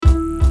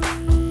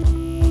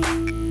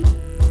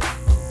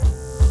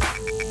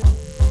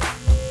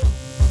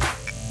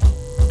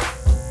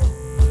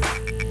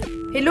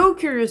Hello,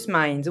 curious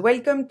minds.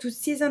 Welcome to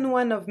season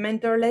 1 of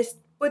Mentorless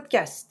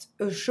podcast,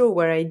 a show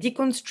where I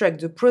deconstruct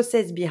the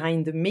process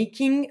behind the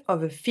making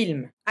of a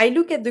film. I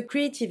look at the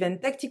creative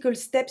and tactical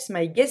steps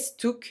my guests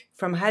took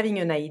from having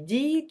an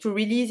idea to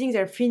releasing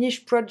their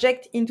finished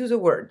project into the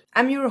world.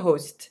 I'm your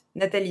host,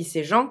 Nathalie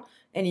Sejean,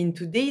 and in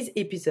today's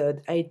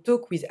episode, I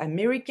talk with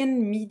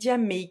American media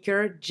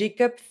maker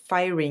Jacob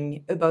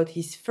Firing about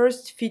his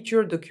first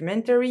feature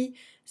documentary,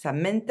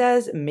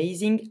 Samantha's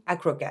Amazing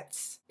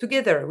Acrocats.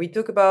 Together, we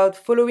talk about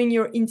following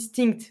your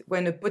instinct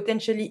when a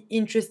potentially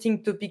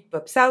interesting topic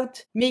pops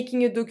out,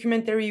 making a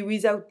documentary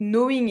without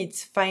knowing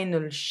its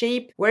final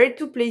shape, where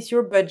to place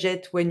your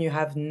budget when you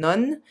have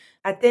none,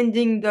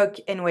 attending Doc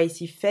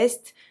NYC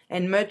Fest,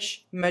 and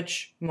much,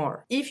 much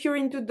more. If you're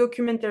into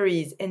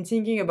documentaries and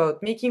thinking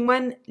about making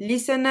one,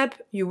 listen up,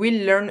 you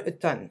will learn a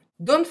ton.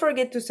 Don't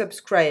forget to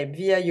subscribe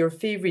via your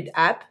favorite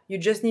app. You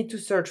just need to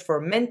search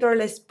for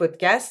Mentorless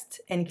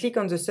Podcast and click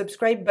on the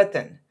subscribe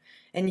button.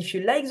 And if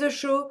you like the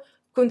show,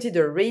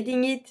 consider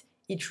rating it.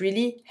 It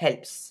really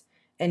helps.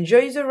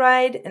 Enjoy the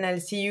ride, and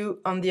I'll see you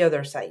on the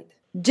other side.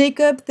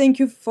 Jacob, thank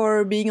you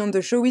for being on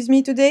the show with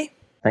me today.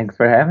 Thanks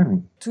for having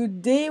me.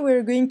 Today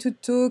we're going to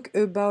talk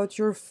about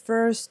your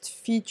first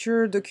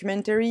feature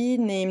documentary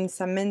named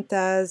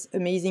Samantha's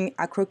Amazing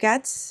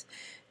Acrocats.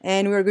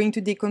 And we're going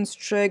to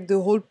deconstruct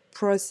the whole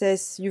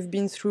process you've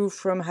been through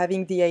from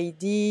having the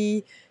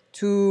idea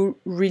to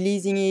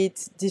releasing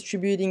it,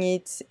 distributing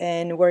it,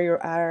 and where you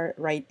are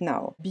right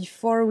now.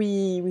 Before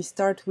we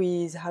start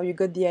with how you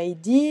got the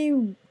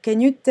idea,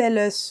 can you tell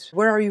us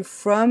where are you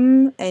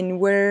from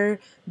and where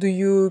do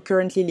you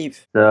currently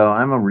live? So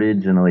I'm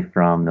originally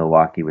from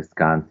Milwaukee,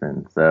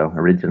 Wisconsin, so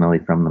originally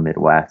from the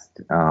Midwest,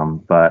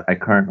 but I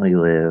currently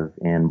live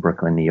in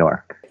Brooklyn, New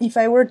York. If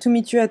I were to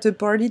meet you at a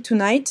party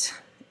tonight,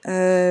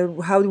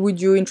 how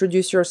would you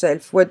introduce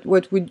yourself? What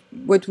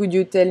would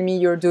you tell me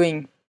you're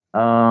doing?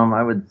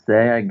 I would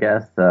say, I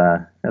guess,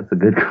 that's a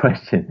good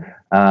question.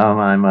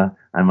 I'm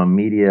a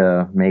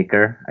media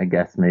maker. I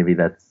guess maybe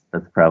that's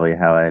probably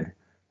how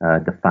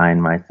I'd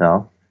define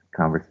myself.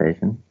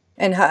 Conversation.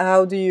 And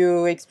how do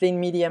you explain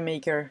media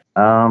maker?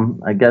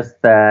 I guess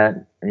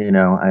that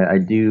I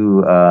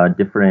do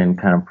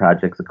different kind of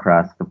projects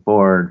across the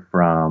board,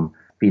 from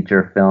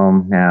feature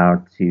film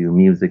now to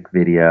music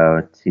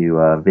video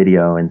to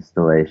video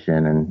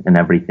installation and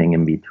everything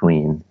in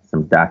between.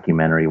 Some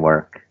documentary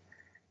work.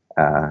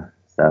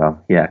 So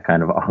yeah,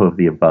 kind of all of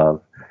the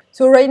above.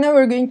 So right now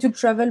we're going to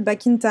travel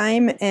back in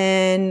time,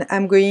 and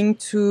I'm going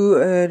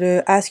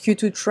to ask you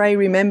to try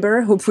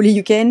remember. Hopefully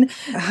you can.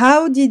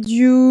 How did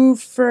you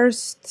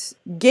first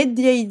get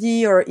the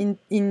idea, or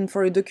in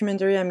for a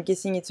documentary, I'm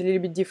guessing it's a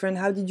little bit different.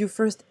 How did you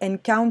first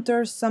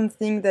encounter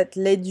something that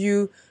led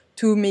you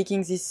to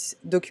making this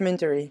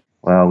documentary?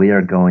 Well, we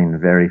are going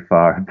very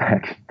far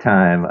back in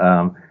time.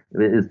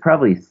 It was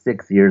probably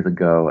 6 years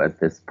ago at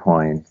this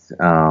point.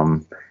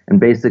 And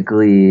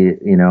basically,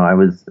 I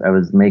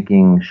was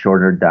making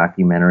shorter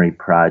documentary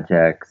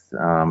projects.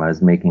 I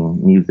was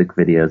making music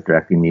videos,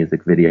 directing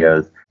music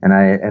videos, and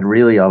I had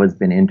really always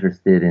been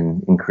interested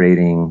in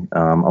creating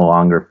a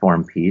longer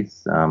form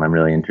piece. I'm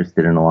really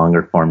interested in a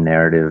longer form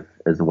narrative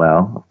as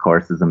well, of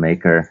course, as a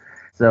maker.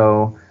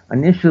 So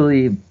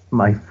initially,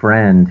 my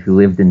friend who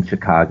lived in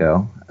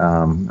Chicago,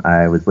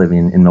 I was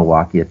living in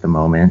Milwaukee at the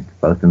moment,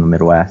 both in the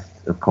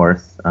Midwest, of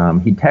course.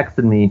 He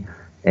texted me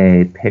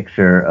a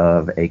picture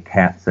of a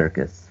cat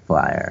circus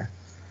flyer,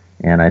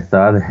 and I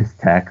saw this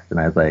text and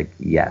I was like,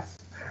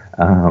 yes.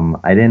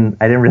 I didn't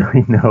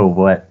really know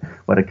what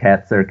a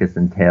cat circus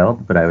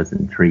entailed, but I was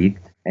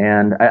intrigued.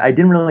 And I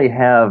didn't really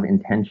have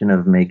intention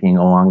of making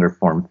a longer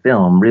form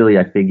film. Really,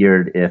 I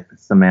figured if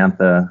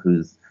Samantha,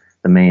 who's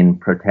the main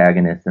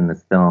protagonist in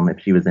this film, if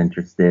she was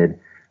interested,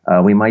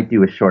 we might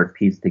do a short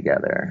piece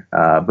together.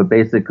 But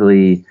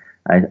basically,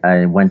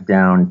 I went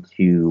down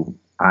to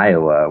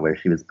Iowa, where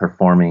she was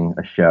performing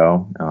a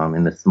show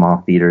in the small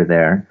theater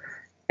there,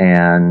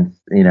 and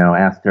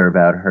asked her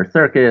about her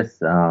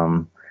circus.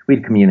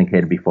 We'd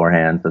communicated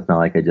beforehand, so it's not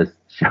like I just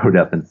showed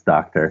up and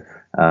stalked her.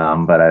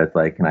 But I was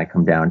like, "Can I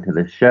come down to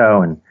this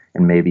show and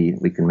maybe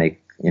we can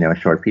make a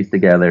short piece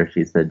together?"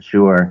 She said,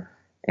 "Sure."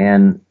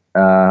 And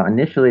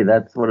initially,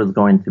 that's what it was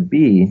going to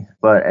be.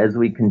 But as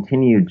we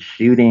continued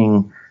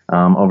shooting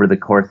over the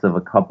course of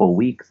a couple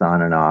weeks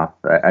on and off,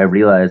 I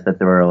realized that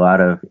there were a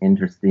lot of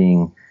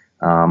interesting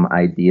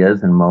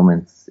ideas and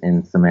moments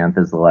in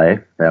Samantha's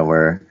life that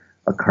were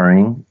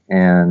occurring.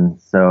 And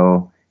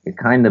so it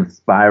kind of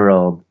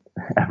spiraled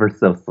ever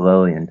so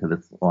slowly into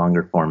this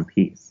longer form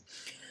piece.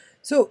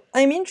 So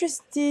I'm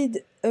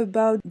interested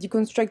about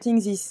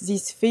deconstructing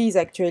this phase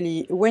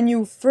actually. When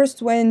you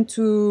first went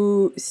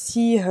to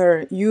see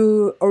her,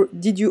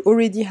 did you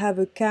already have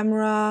a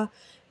camera?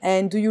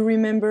 And do you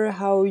remember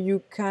how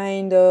you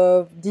kind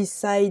of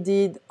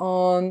decided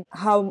on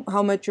how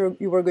much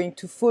you were going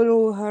to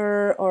follow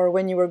her, or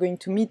when you were going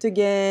to meet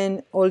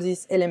again, all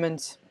these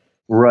elements?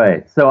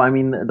 Right. So, I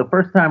mean, the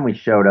first time we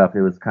showed up,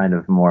 it was kind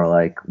of more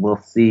like, we'll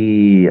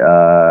see,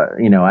 I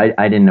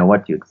didn't know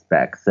what to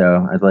expect.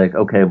 So I was like,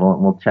 okay, well,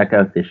 we'll check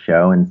out this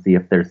show and see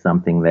if there's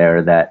something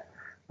there that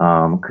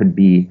could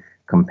be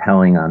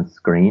compelling on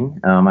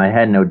screen. I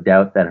had no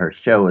doubt that her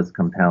show was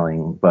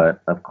compelling,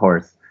 but of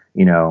course,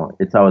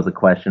 it's always a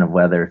question of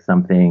whether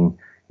something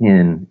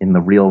in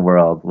the real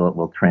world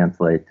will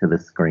translate to the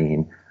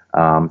screen.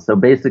 So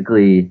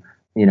basically,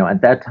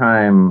 at that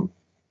time,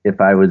 if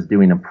I was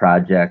doing a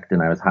project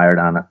and I was hired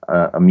on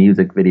a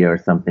music video or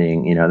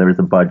something, there was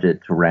a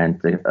budget to rent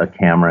a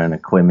camera and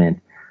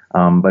equipment.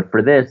 But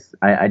for this,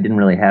 I didn't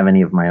really have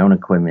any of my own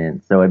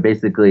equipment. So I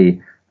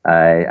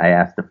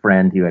asked a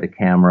friend who had a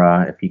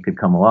camera if he could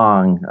come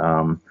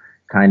along,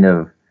 kind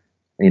of,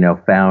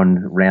 found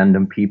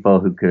random people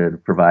who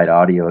could provide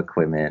audio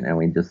equipment. And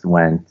we just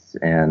went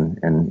and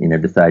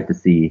decided to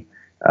see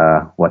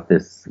what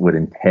this would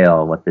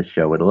entail, what this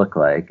show would look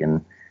like.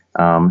 And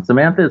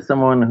Samantha is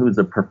someone who's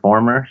a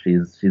performer.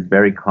 She's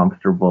very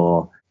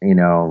comfortable,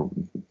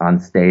 on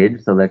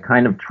stage. So that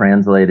kind of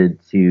translated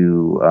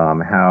to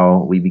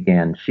how we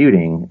began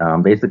shooting.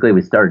 Basically,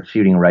 we started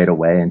shooting right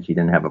away, and she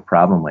didn't have a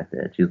problem with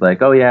it. She's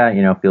like, "Oh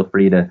yeah, feel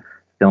free to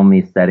film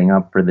me setting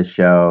up for the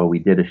show." We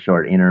did a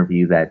short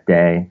interview that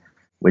day,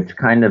 which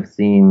kind of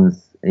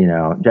seems,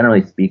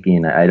 generally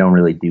speaking, I don't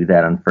really do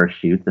that on first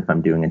shoots if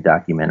I'm doing a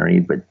documentary.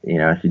 But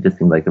she just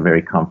seemed like a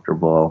very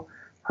comfortable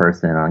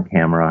person on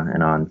camera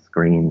and on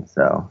screen.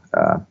 So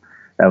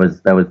that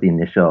was the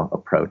initial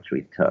approach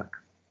we took.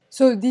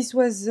 So this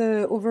was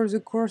over the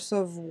course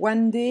of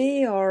one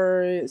day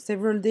or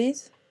several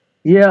days?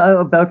 Yeah,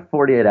 about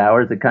 48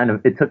 hours.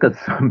 It took us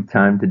some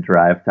time to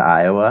drive to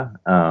Iowa.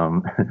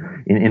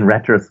 In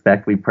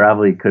retrospect, we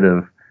probably could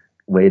have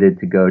waited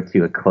to go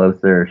to a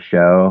closer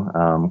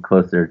show,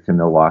 closer to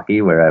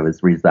Milwaukee, where I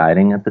was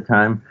residing at the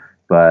time.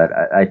 But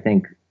I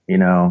think,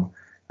 in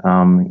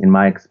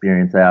my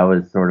experience, I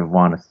always sort of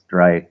want to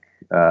strike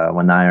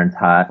when the iron's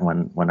hot.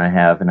 When I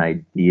have an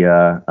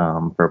idea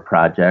for a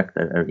project,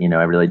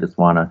 I really just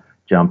want to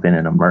jump in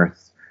and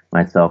immerse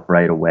myself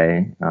right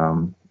away.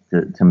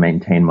 To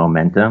maintain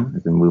momentum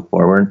as we move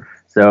forward.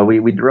 So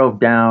we drove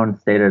down,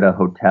 stayed at a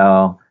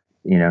hotel,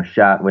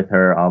 shot with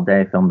her all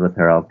day, filmed with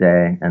her all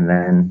day, and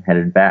then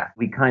headed back.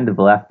 We kind of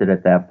left it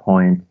at that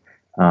point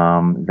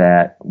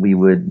that we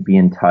would be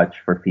in touch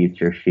for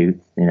future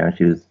shoots.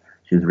 She was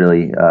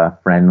really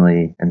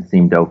friendly and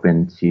seemed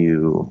open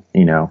to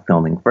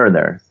filming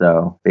further.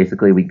 So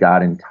basically, we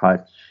got in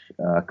touch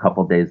a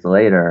couple days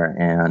later,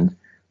 and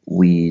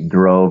we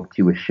drove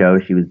to a show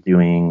she was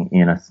doing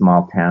in a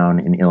small town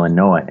in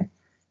Illinois,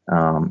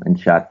 and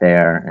shot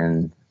there.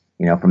 And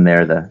from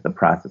there, the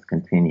process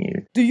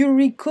continued. Do you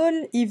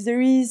recall if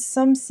there is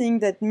something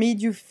that made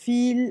you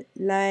feel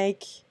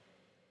like,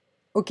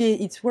 okay,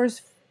 it's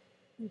worth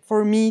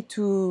for me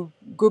to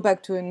go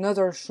back to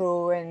another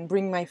show and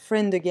bring my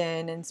friend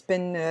again and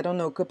spend, I don't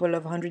know, a couple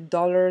of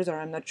 $100, or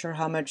I'm not sure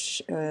how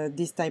much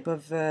this type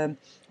of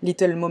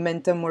little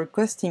momentum were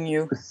costing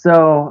you?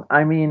 So,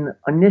 I mean,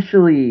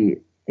 initially,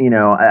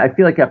 I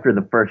feel like after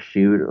the first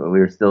shoot, we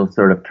were still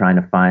sort of trying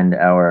to find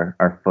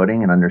our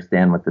footing and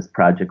understand what this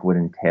project would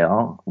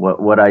entail.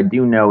 What I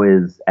do know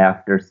is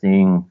after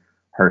seeing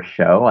her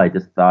show, I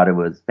just thought it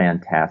was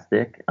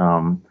fantastic.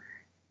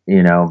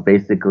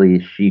 Basically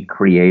she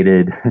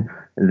created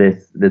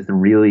this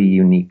really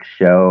unique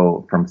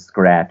show from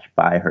scratch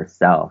by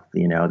herself.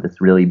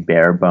 This really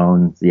bare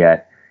bones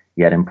yet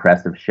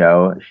impressive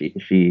show.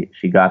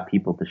 She got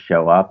people to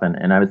show up,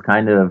 and I was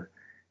kind of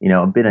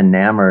a bit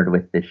enamored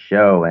with this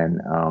show and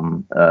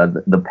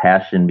the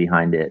passion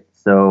behind it.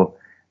 So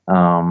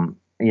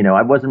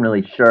I wasn't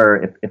really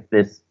sure if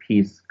this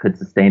piece could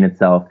sustain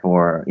itself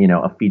for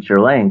a feature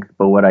length,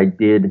 but what I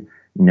did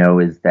know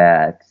is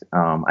that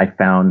I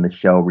found the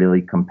show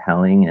really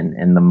compelling,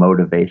 and the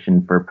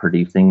motivation for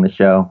producing the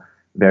show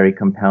very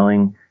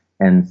compelling.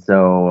 And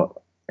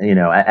so,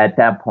 at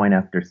that point,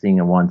 after seeing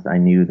it once, I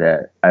knew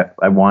that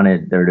I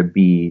wanted there to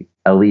be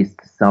at least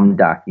some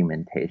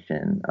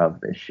documentation of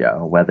the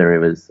show, whether it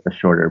was a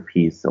shorter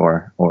piece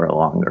or a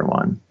longer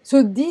one.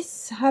 So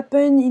this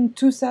happened in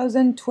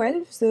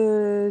 2012,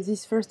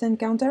 this first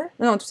encounter?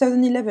 No,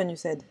 2011, you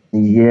said.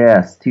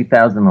 Yes,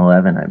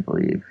 2011, I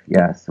believe.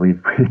 Yes,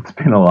 it's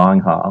been a long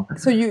haul.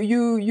 So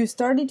you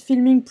started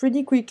filming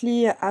pretty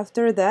quickly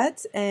after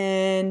that,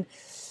 and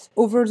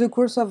over the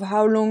course of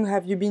how long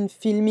have you been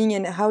filming,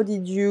 and how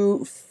did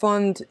you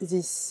fund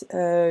this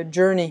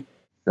journey?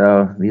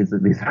 So these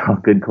are all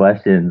good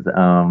questions.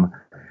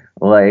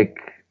 Like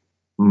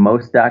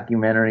most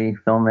documentary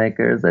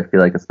filmmakers, I feel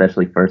like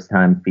especially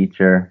first-time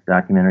feature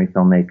documentary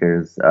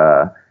filmmakers,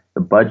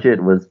 the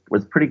budget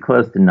was pretty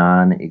close to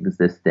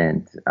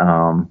non-existent.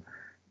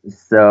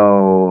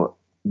 So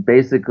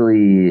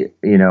basically,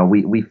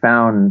 we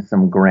found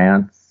some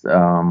grants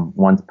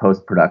once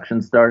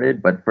post-production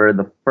started, but for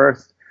the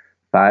first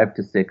 5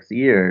 to 6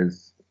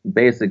 years,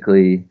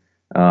 basically,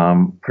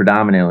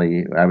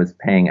 predominantly, I was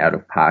paying out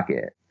of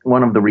pocket.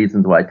 One of the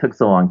reasons why it took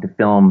so long to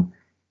film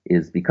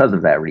is because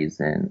of that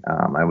reason.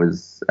 I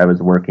was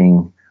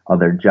working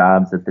other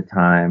jobs at the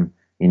time,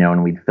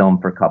 and we'd film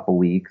for a couple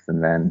weeks,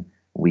 and then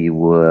we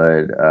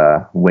would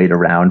wait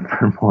around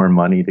for more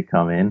money to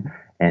come in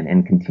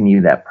and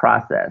continue that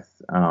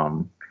process.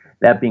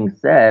 That being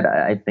said,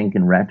 I think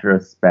in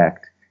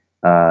retrospect,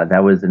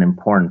 that was an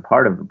important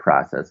part of the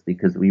process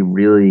because we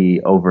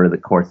really, over the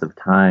course of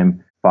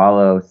time,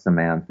 follow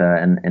Samantha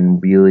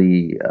and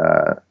really,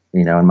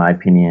 in my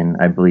opinion,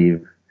 I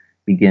believe,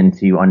 begin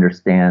to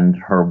understand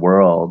her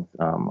world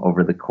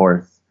over the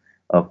course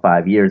of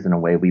 5 years in a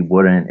way we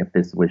wouldn't if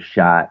this was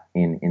shot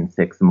in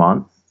 6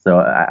 months. So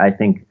I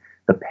think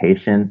the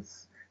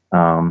patience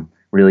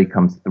really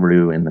comes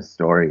through in the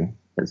story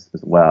as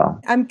well.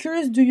 I'm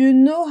curious, do you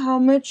know how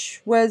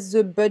much was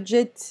the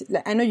budget?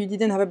 I know you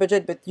didn't have a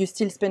budget, but you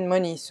still spend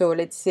money. So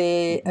let's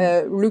say,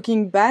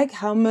 looking back,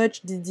 how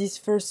much did these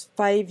first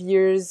 5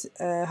 years,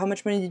 how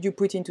much money did you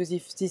put into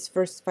these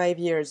first 5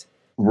 years?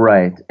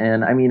 Right,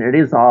 and I mean it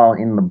is all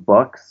in the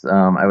books.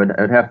 I would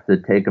have to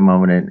take a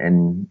moment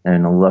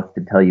and look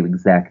to tell you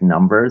exact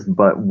numbers.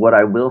 But what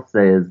I will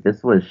say is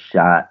this was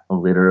shot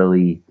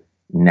literally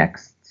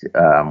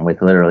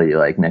with literally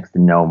like next to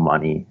no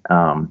money.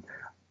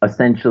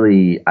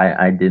 Essentially,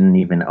 I didn't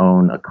even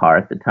own a car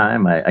at the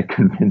time. I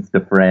convinced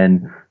a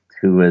friend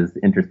who was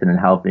interested in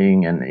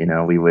helping,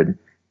 and we would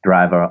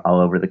drive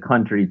all over the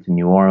country to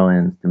New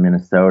Orleans, to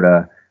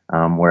Minnesota,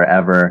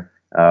 wherever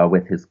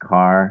with his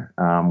car.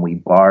 We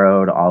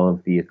borrowed all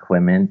of the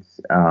equipment.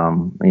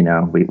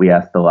 We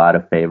asked a lot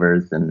of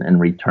favors and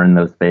returned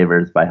those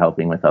favors by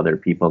helping with other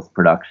people's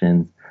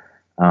productions.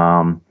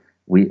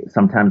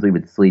 Sometimes we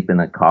would sleep in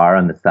a car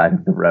on the side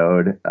of the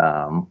road,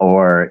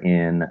 or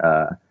in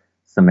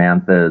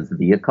Samantha's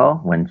vehicle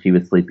when she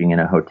was sleeping in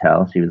a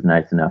hotel. She was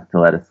nice enough to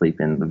let us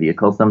sleep in the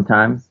vehicle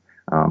sometimes.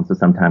 So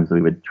sometimes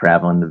we would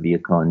travel in the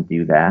vehicle and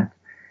do that.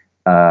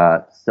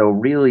 So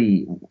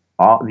really,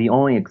 the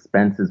only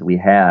expenses we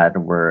had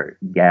were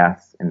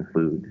gas and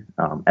food.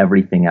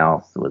 Everything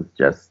else was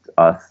just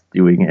us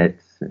doing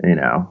it,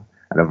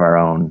 out of our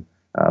own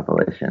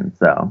volition.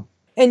 So.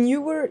 And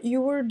you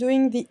were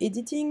doing the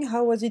editing.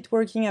 How was it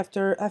working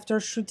after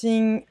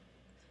shooting?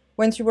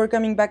 Once you were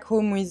coming back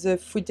home with the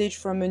footage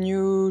from a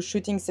new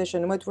shooting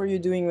session, what were you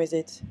doing with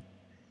it?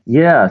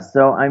 Yeah,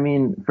 so I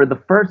mean, for the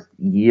first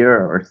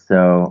year or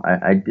so,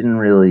 I didn't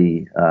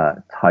really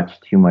touch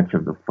too much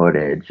of the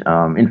footage.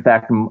 In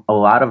fact, a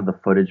lot of the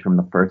footage from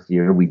the first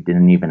year we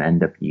didn't even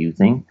end up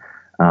using.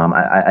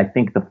 I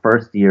think the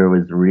first year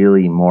was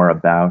really more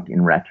about,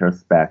 in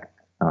retrospect,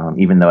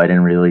 even though I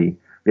didn't really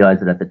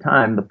realize it at the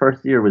time, the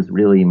first year was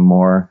really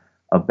more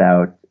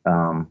about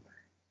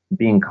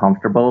being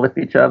comfortable with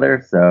each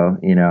other. So,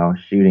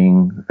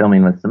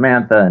 filming with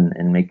Samantha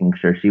and making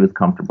sure she was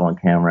comfortable on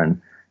camera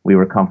and we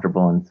were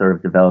comfortable in sort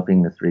of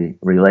developing this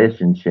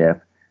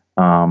relationship.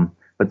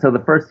 But so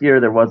the first year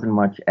there wasn't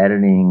much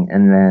editing.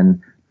 And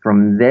then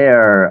from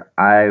there,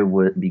 I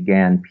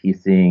began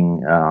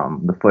piecing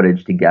the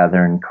footage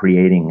together and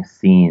creating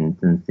scenes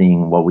and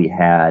seeing what we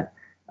had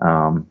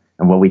and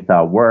what we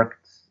thought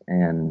worked.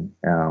 And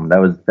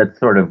that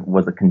sort of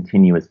was a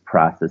continuous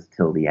process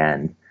till the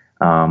end.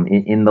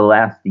 In the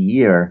last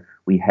year,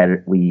 we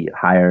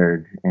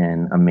hired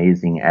an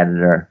amazing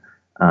editor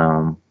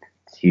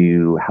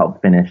to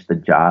help finish the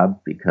job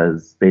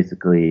because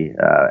basically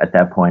at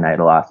that point I had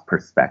lost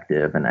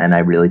perspective and I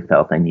really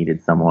felt I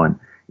needed someone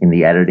in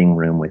the editing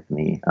room with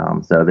me.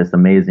 So this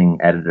amazing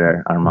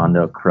editor,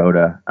 Armando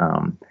Crota,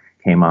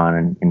 came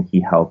on and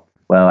he helped.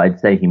 Well, I'd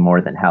say he more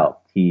than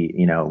helped.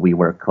 We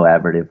worked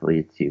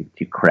collaboratively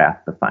to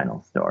craft the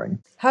final story.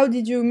 How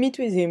did you meet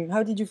with him?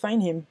 How did you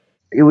find him?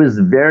 It was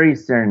a very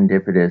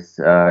serendipitous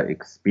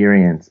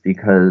experience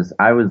because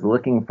I was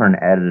looking for an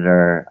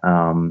editor.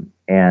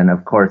 And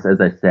of course, as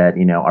I said,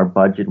 our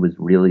budget was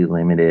really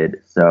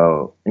limited.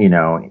 So,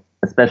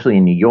 especially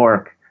in New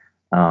York,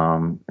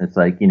 it's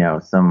like,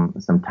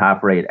 some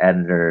top rate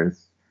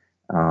editors,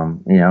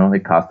 they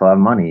cost a lot of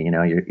money.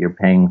 You're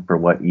paying for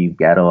what you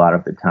get a lot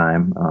of the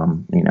time.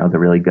 They're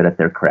really good at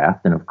their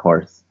craft. And of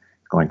course,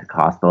 it's going to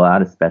cost a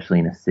lot, especially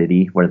in a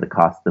city where the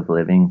cost of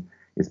living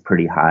is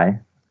pretty high.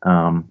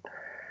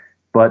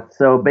 But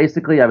so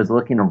basically, I was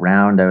looking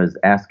around, I was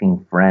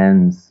asking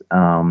friends,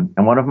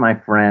 and one of my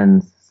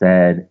friends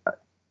said,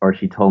 or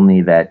she told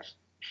me that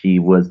she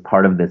was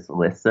part of this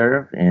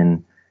listserv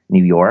in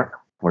New York,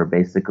 where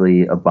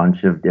basically a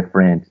bunch of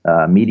different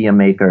media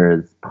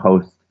makers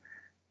post,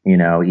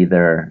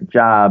 either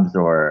jobs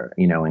or,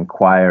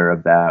 inquire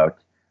about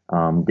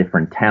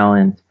different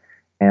talent.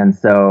 And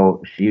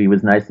so she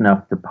was nice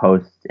enough to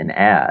post an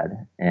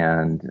ad,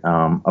 and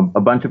a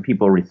bunch of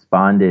people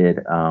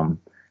responded.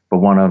 But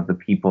one of the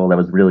people that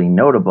was really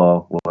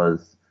notable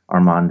was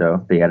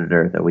Armando, the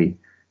editor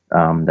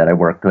that I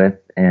worked with.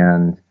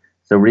 And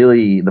so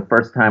really the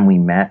first time we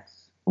met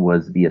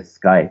was via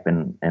Skype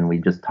and we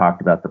just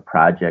talked about the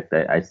project.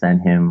 I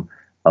sent him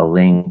a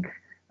link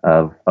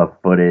of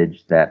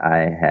footage that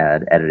I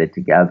had edited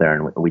together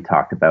and we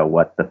talked about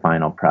what the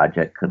final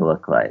project could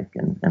look like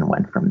and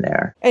went from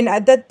there. And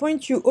at that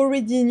point, you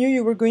already knew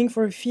you were going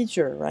for a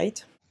feature,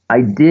 right?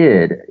 I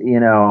did,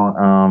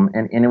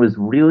 and it was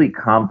really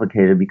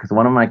complicated because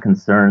one of my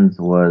concerns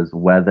was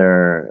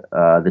whether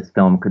this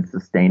film could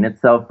sustain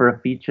itself for a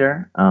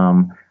feature.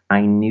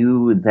 I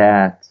knew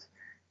that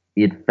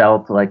it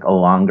felt like a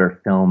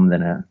longer film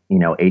than a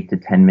 8 to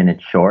 10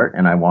 minute short,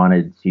 and I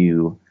wanted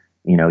to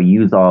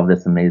use all of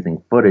this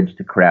amazing footage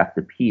to craft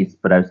a piece.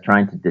 But I was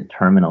trying to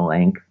determine a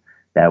length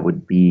that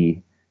would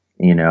be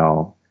you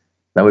know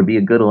that would be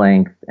a good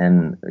length,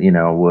 and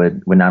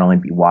would not only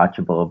be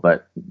watchable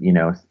but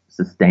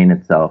sustain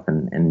itself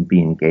and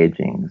be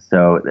engaging.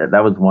 So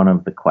that was one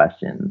of the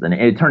questions, and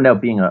it turned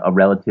out being a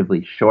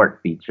relatively short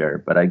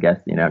feature, but I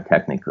guess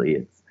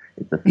technically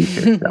it's a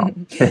feature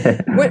film.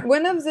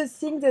 One of the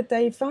things that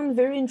I found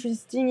very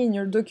interesting in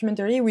your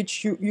documentary,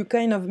 which you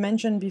kind of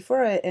mentioned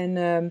before,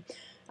 and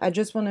I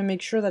just want to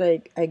make sure that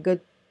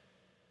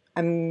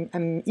I'm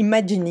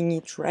imagining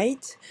it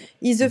right,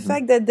 is the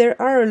fact that there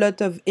are a lot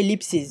of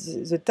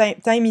ellipses. The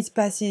time is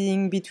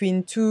passing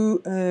between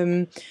two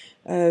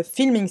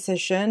filming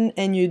session,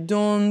 and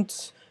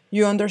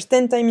you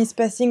understand time is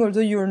passing,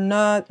 although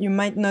you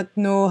might not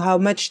know how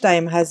much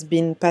time has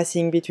been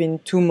passing between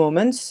two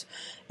moments.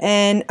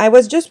 And I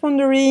was just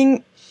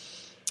wondering,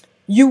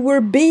 you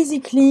were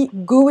basically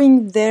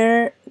going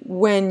there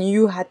when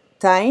you had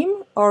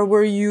time, or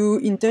were you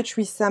in touch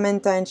with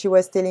Samantha and she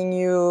was telling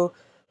you,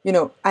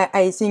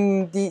 I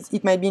think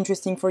it might be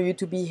interesting for you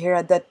to be here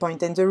at that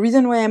point? And the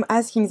reason why I'm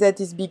asking that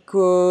is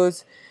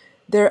because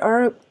there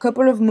are a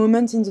couple of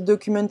moments in the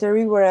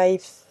documentary where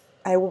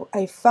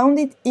I found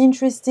it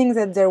interesting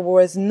that there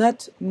was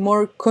not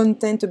more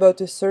content about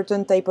a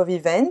certain type of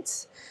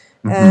event.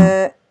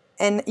 Mm-hmm.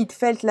 And it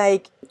felt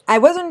like I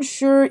wasn't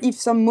sure if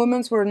some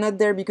moments were not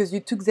there because you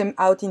took them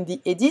out in the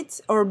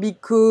edit, or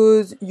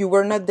because you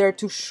were not there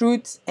to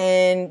shoot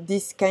and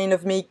this kind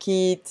of make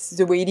it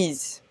the way it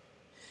is.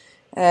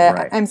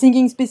 Right. I'm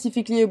thinking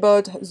specifically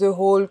about the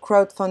whole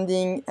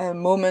crowdfunding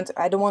moment.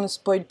 I don't want to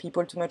spoil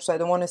people too much, so I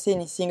don't want to say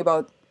anything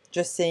about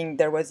just saying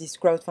there was this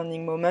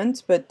crowdfunding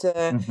moment. But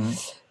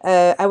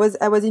Mm-hmm. I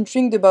was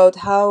intrigued about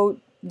how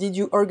did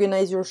you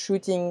organize your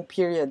shooting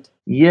period?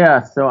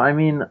 Yeah, so I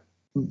mean,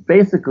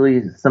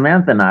 basically,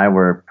 Samantha and I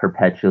were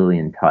perpetually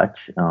in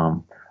touch,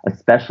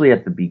 especially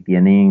at the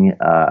beginning.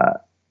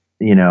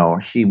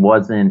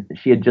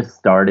 She had just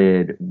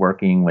started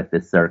working with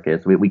this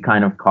circus. We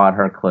kind of caught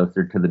her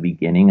closer to the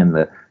beginning and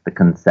the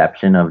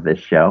conception of this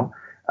show.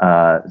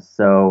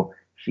 So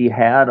she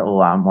had a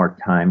lot more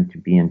time to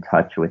be in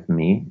touch with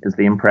me, is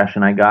the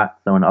impression I got.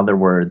 So, in other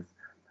words,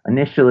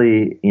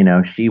 initially,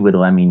 she would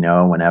let me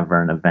know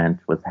whenever an event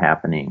was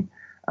happening.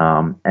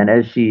 And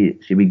as she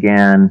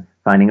began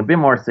finding a bit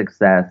more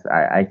success,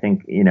 I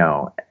think,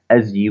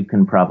 as you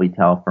can probably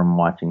tell from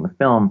watching the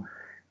film,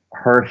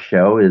 her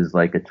show is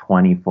like a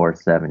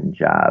 24/7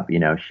 job.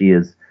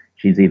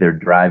 She's either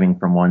driving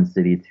from one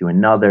city to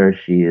another.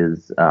 She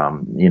is,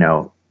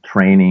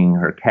 training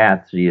her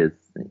cats. She is,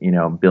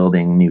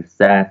 building new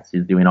sets.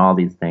 She's doing all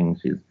these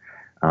things. She's,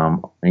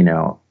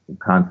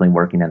 constantly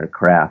working at her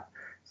craft.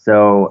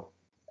 So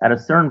at a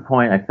certain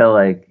point, I felt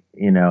like,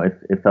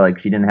 it felt like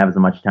she didn't have as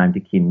much time to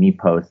keep me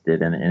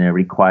posted, and it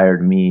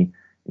required me,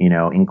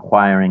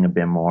 inquiring a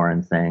bit more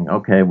and saying,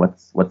 okay,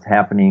 what's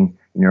happening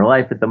in your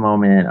life at the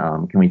moment?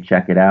 Can we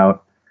check it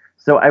out?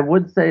 So I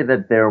would say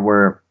that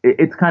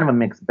it's kind of a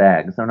mixed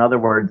bag. So in other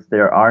words,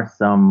 there are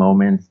some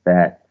moments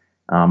that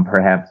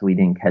perhaps we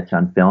didn't catch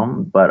on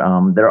film, but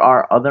there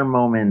are other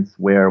moments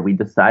where we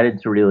decided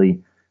to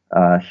really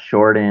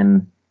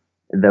shorten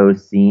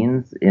those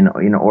scenes in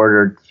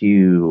order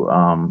to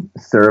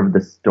serve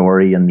the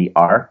story and the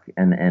arc,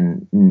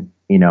 and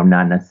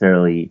not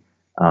necessarily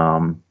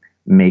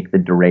make the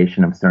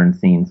duration of certain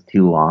scenes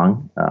too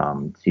long,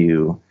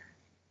 to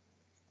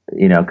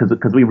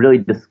because we really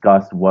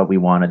discussed what we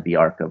wanted the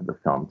arc of the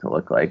film to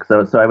look like.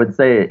 So I would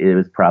say it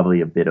was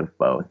probably a bit of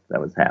both that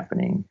was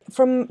happening.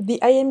 From the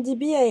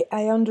IMDb,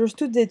 I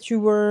understood that you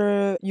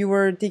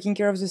were taking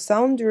care of the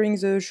sound during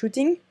the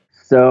shooting.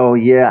 So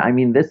yeah, I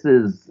mean, this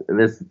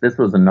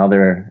was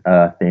another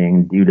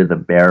thing due to the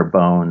bare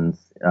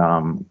bones,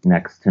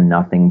 next to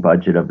nothing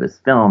budget of this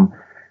film,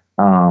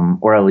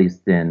 or at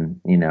least in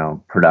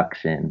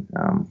production.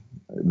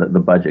 The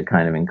budget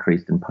kind of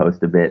increased in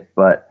post a bit,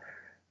 but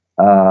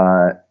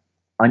uh,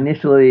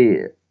 initially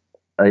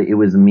it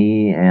was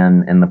me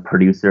and the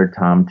producer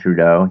Tom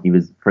Trudeau. He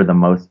was for the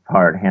most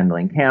part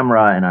handling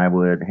camera, and I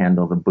would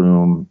handle the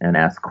boom and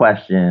ask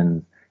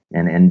questions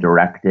and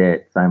direct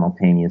it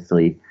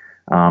simultaneously.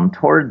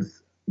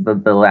 Towards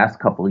the last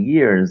couple of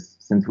years,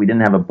 since we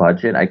didn't have a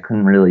budget, I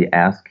couldn't really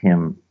ask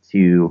him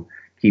to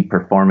keep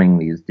performing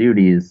these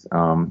duties.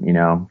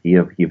 He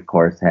of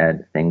course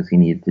had things he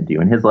needed to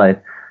do in his life,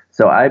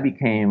 so I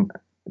became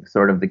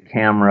sort of the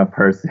camera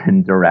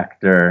person,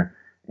 director,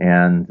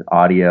 and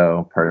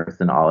audio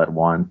person all at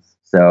once.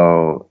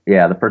 So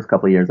yeah, the first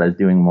couple of years I was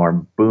doing more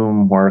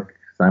boom work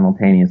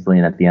simultaneously,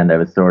 and at the end I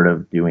was sort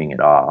of doing it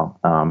all,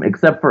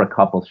 except for a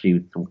couple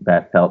shoots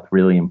that felt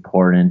really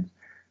important.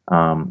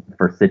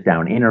 for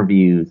sit-down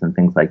interviews and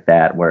things like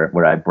that,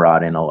 where I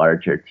brought in a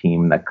larger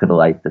team that could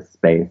light the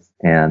space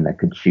and that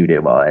could shoot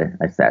it while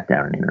I sat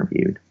down and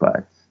interviewed.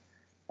 But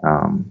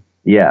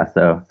yeah,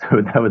 so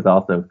that was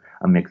also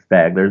a mixed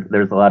bag.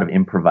 There's a lot of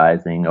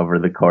improvising over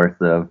the course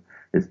of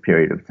this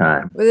period of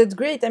time. Well, that's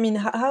great. I mean,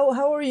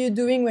 how are you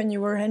doing when you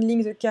were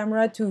handling the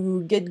camera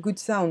to get good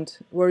sound?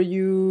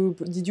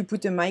 Did you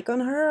put a mic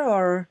on her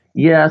or?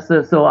 Yeah,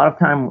 so a lot of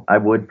time I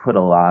would put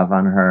a lav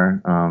on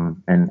her,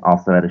 and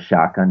also had a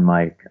shotgun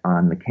mic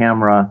on the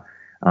camera.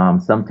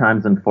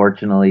 Sometimes,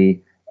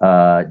 unfortunately,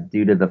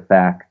 due to the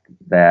fact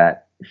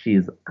that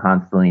she's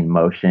constantly in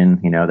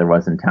motion, there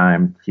wasn't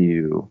time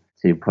to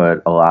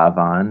put a lav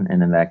on,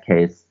 and in that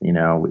case,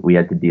 we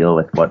had to deal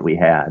with what we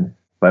had.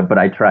 But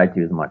I tried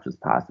to as much as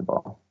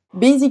possible.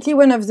 Basically,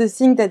 one of the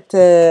things that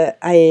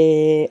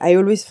I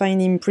always find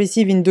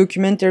impressive in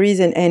documentaries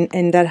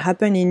and that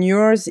happened in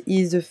yours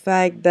is the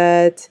fact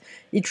that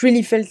it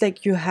really felt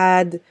like you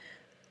had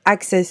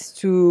access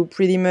to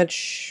pretty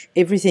much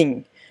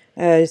everything.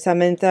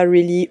 Samantha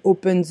really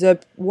opens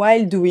up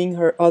while doing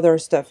her other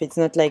stuff. It's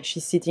not like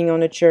she's sitting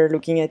on a chair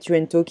looking at you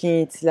and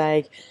talking. It's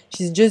like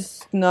she's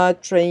just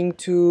not trying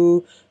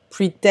to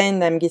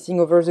pretend. I'm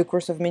guessing over the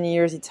course of many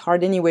years it's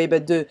hard anyway,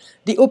 but the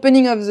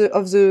opening of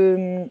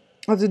the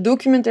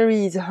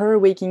documentary is her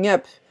waking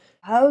up.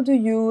 How do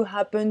you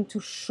happen to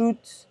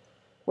shoot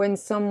when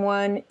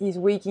someone is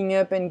waking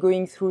up and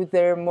going through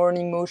their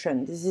morning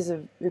motion? This is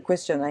a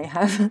question I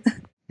have.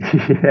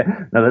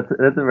 Yeah, no,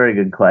 that's a very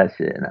good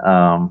question.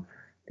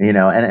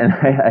 And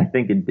I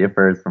think it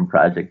differs from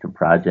project to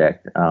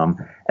project.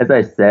 As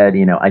I said,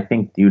 I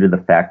think due to the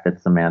fact that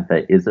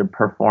Samantha is a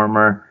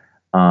performer,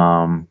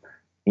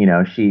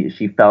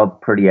 she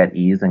felt pretty at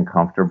ease and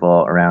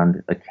comfortable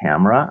around a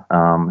camera.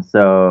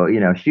 So,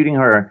 shooting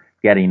her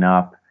getting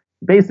up,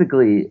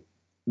 basically,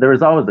 there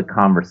was always a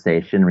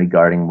conversation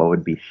regarding what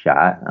would be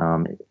shot.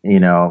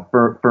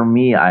 For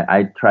me,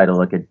 I try to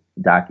look at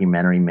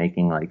documentary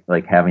making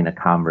like having a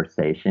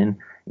conversation.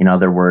 In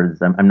other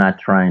words, I'm not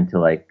trying to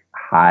like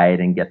hide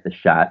and get the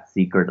shot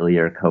secretly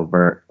or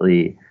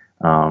covertly.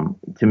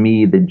 To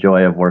me, the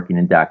joy of working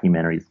in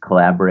documentaries,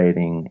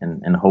 collaborating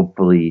and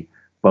hopefully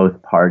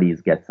both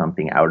parties get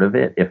something out of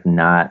it. If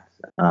not,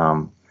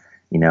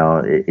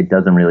 it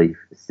doesn't really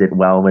sit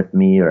well with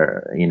me,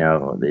 or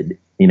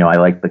I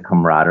like the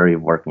camaraderie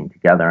of working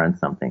together on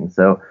something.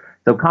 So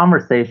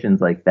conversations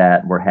like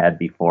that were had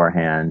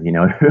beforehand.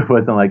 It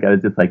wasn't like I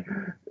was just like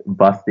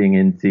busting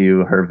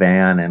into her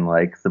van and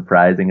like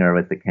surprising her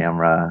with the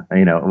camera.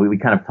 We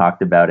kind of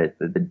talked about it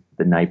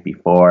the night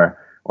before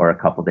or a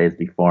couple days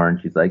before,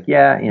 and she's like,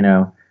 yeah,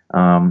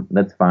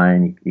 that's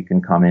fine. You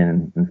can come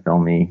in and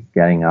film me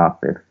getting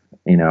up if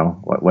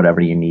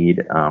whatever you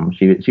need.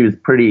 She was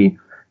pretty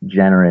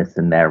generous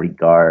in that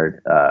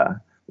regard,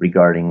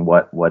 regarding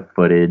what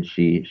footage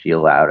she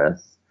allowed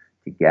us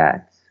to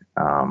get.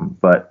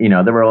 But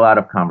there were a lot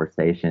of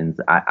conversations.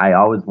 I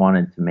always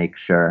wanted to make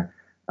sure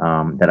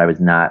that I was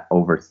not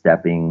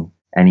overstepping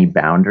any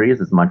boundaries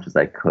as much as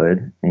I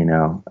could. It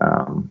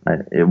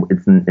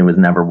was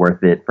never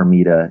worth it for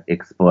me to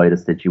exploit a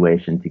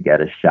situation to get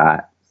a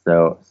shot.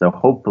 So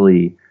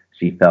hopefully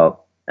she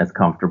felt as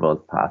comfortable as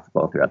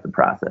possible throughout the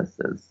process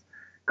as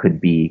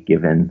could be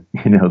given,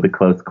 the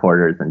close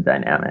quarters and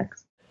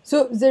dynamics.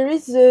 So there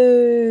is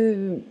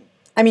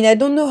I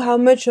don't know how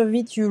much of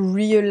it you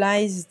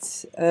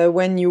realized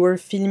when you were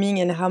filming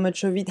and how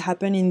much of it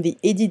happened in the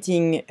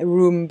editing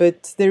room,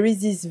 but there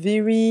is this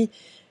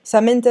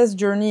Samantha's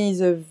journey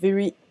is a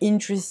very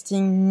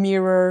interesting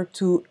mirror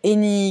to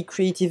any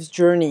creative's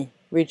journey,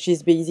 which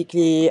is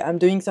basically, I'm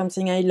doing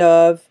something I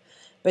love,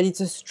 but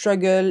it's a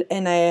struggle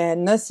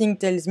and nothing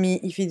tells me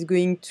if it's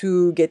going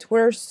to get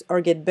worse or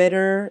get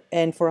better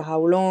and for how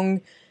long.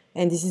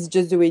 And this is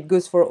just the way it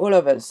goes for all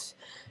of us.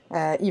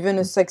 Even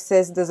a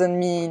success doesn't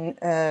mean,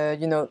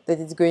 that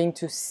it's going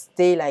to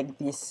stay like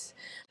this.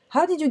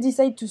 How did you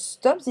decide to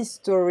stop this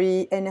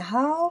story, and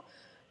how?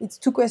 It's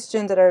two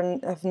questions that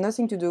have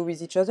nothing to do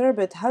with each other,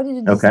 but how did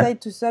you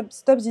decide to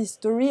stop this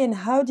story, and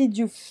how did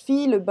you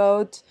feel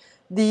about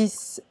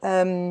this?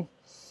 It's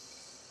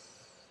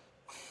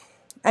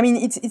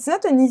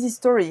not an easy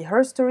story.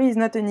 Her story is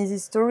not an easy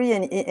story,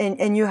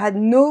 and you had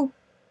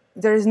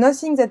there is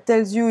nothing that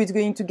tells you it's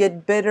going to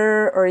get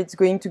better or it's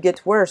going to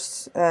get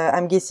worse.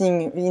 I'm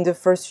guessing in the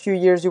first few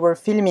years you were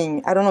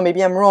filming. I don't know,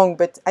 maybe I'm wrong,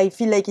 but I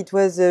feel like it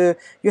was you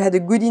had a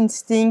good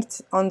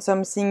instinct on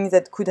something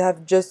that could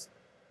have just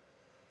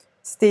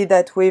stayed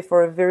that way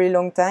for a very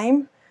long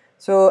time.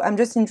 So I'm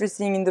just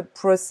interested in the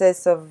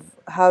process of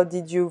how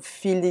did you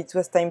feel it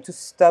was time to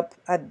stop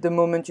at the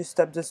moment you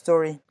stopped the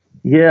story?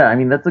 Yeah,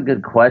 that's a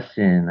good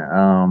question.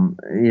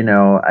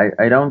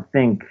 I don't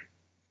think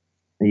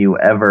you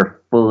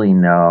ever fully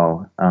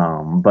know.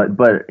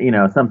 But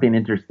something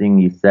interesting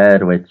you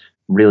said, which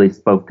really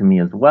spoke to me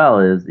as well,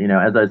 is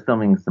as I was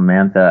filming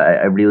Samantha,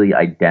 I really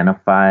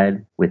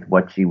identified with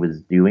what she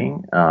was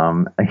doing.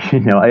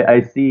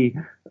 I see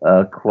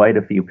quite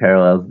a few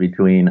parallels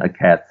between a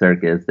cat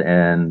circus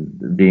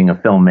and being a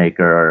filmmaker,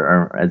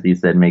 or as you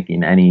said,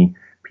 making any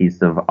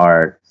piece of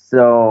art.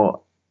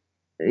 So,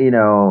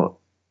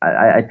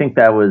 I think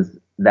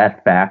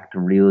that fact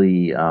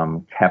really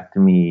kept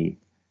me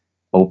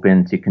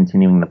open to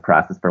continuing the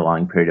process for a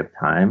long period of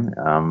time,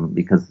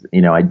 because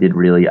I did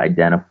really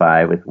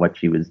identify with what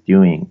she was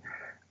doing.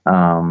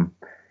 Um,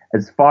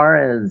 as far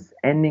as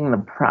ending the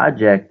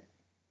project,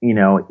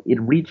 it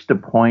reached a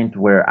point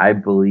where I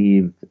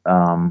believed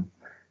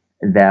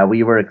that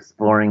we were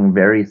exploring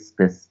very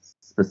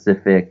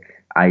specific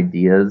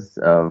ideas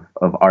of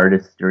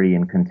artistry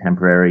in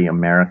contemporary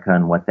America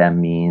and what that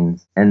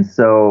means. And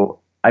so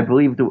I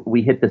believed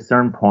we hit the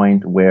certain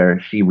point where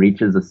she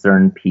reaches a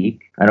certain peak.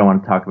 I don't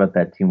want to talk about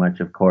that too much,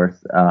 of course,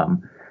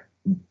 and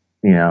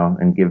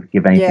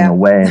give anything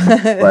away.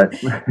 But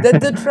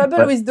that's the trouble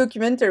but, with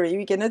documentary.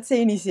 We cannot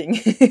say anything.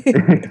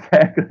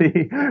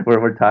 exactly.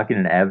 We're talking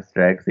in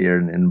abstracts here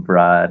and in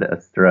broad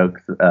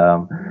strokes,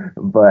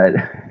 but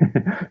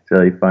it's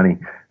really funny.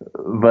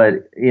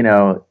 But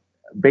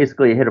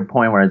basically, it hit a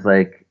point where I was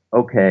like,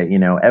 okay,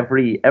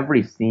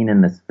 every scene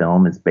in this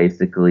film is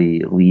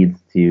basically leads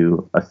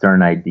to a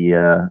certain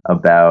idea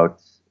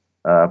about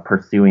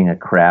pursuing a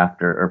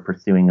craft or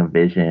pursuing a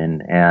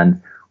vision,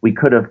 and we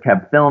could have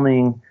kept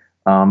filming.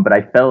 But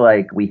I felt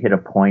like we hit a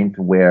point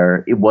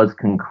where it was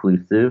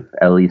conclusive,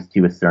 at least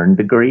to a certain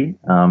degree.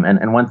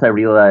 And once I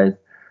realized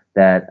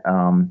that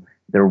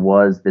there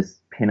was this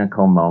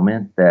pinnacle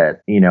moment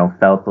that,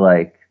 felt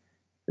like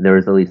there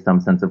was at least some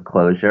sense of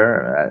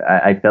closure,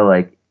 I felt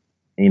like,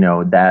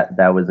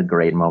 that was a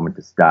great moment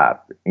to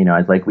stop. I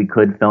was like, we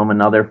could film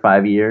another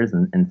 5 years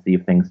and see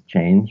if things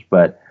change,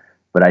 but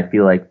I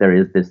feel like there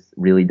is this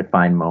really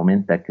defined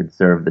moment that could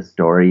serve the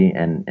story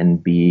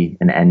and be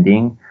an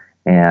ending.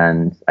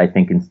 And I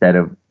think instead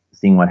of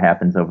seeing what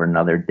happens over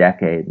another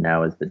decade,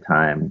 now is the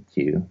time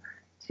to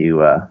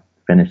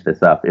finish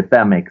this up. If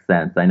that makes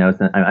sense. I know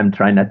I'm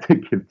trying not to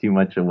give too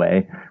much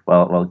away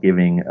while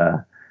giving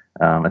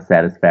a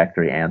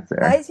satisfactory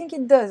answer. I think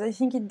it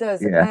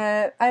does.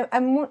 Yeah.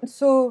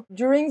 So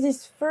during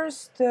this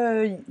first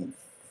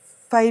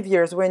 5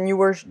 years when you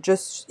were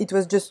it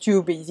was just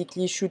you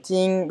basically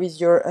shooting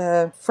with your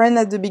friend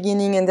at the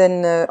beginning and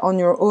then on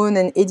your own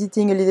and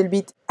editing a little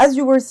bit. As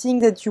you were seeing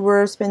that you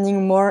were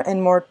spending more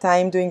and more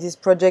time doing this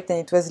project and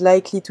it was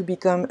likely to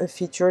become a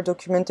feature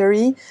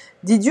documentary,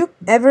 did you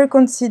ever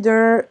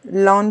consider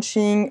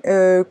launching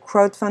a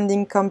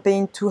crowdfunding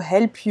campaign to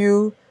help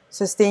you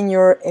sustain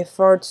your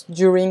efforts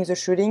during the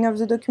shooting of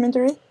the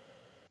documentary?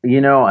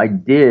 I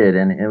did,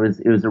 and it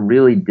was a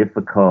really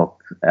difficult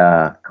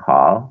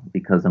call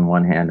because on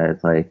one hand, I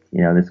was like,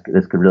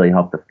 this could really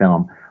help the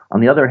film. On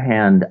the other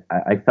hand,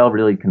 I felt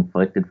really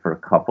conflicted for a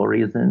couple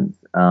reasons.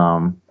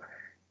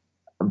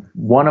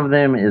 One of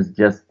them is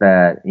just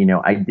that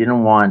I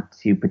didn't want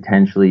to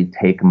potentially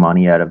take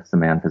money out of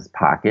Samantha's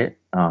pocket.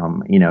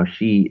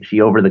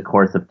 She over the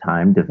course of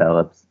time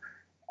develops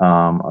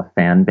a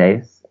fan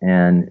base,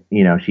 and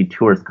she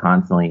tours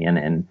constantly,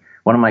 and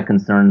one of my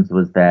concerns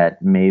was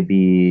that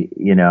maybe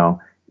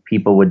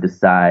people would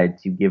decide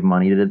to give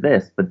money to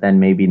this, but then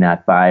maybe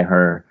not buy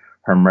her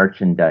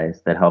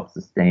merchandise that helps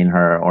sustain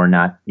her, or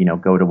not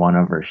go to one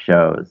of her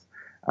shows.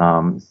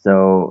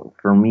 So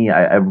for me,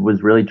 I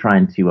was really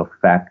trying to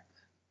affect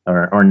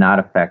or not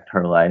affect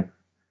her life,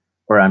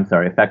 or I'm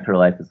sorry, affect her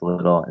life as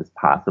little as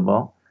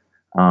possible.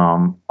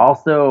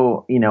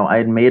 Also, I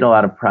had made a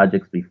lot of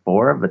projects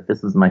before, but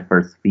this was my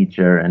first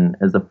feature. And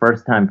as a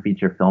first time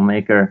feature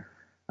filmmaker,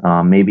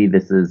 maybe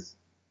this is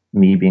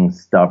me being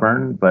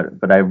stubborn,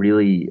 but I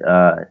really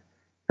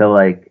feel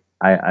like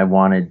I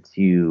wanted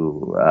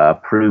to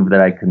prove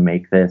that I could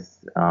make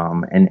this,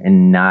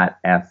 and not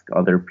ask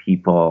other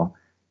people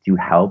to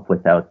help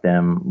without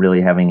them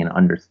really having an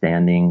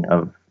understanding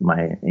of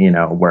my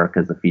work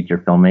as a feature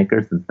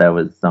filmmaker, since that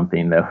was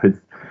something that was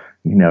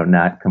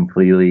not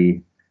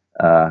completely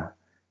there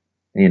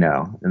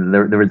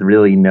was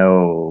really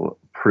no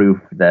proof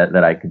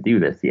that I could do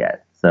this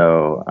yet.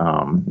 So,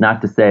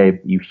 not to say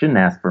you shouldn't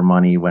ask for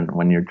money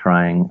when you're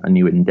trying a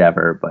new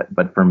endeavor,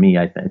 but for me,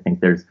 I think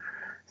there's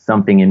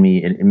something in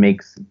me. It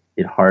makes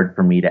it hard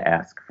for me to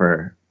ask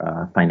for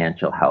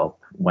financial help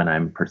when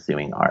I'm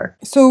pursuing art.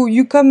 So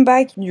you come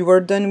back, you were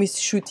done with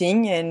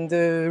shooting and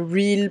the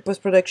real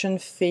post-production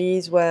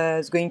phase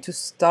was going to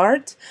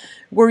start.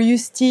 Were you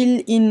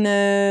still in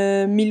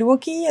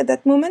Milwaukee at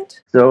that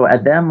moment? So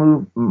at that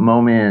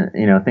moment,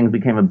 things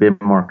became a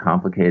bit more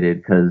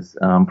complicated because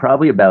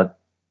probably about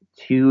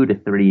 2 to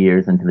 3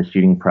 years into the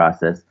shooting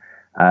process,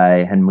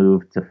 I had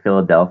moved to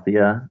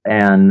Philadelphia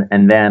and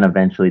then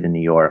eventually to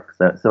New York.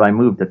 So I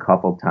moved a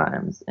couple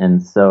times.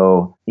 And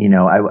so,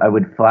 I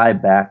would fly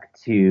back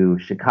to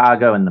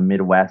Chicago in the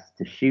Midwest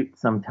to shoot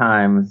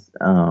sometimes.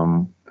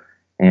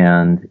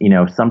 And,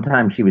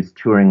 sometimes she was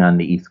touring on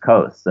the East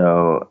Coast.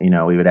 So,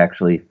 we would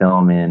actually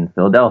film in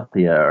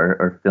Philadelphia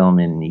or film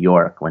in New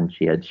York when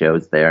she had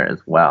shows there as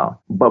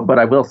well. But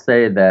I will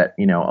say that,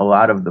 a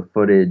lot of the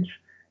footage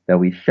that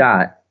we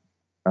shot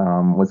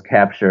was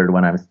captured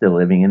when I was still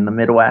living in the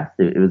Midwest.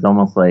 It was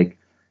almost like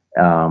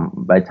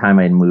by the time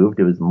I had moved,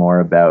 it was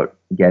more about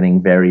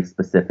getting very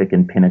specific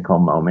and pinnacle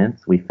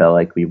moments. We felt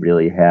like we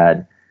really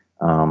had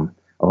a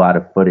lot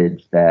of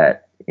footage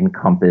that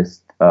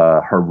encompassed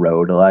her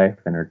road life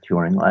and her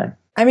touring life.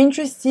 I'm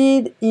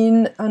interested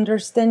in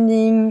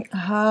understanding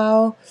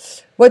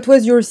what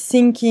was your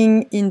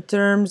thinking in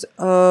terms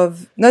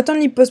of not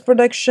only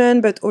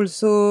post-production, but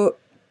also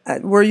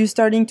were you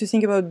starting to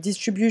think about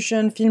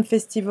distribution, film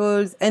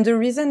festivals? And the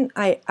reason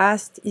I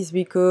asked is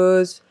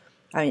because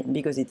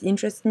it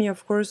interests me,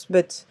 of course,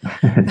 but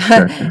one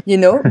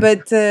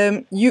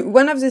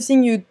of the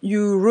things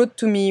you wrote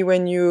to me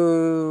when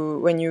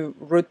you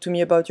wrote to me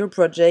about your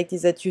project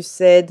is that you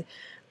said,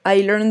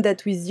 I learned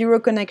that with zero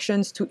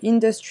connections to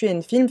industry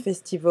and film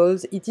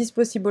festivals, it is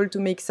possible to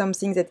make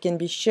something that can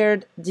be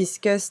shared,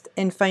 discussed,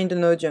 and find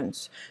an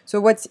audience.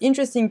 So what's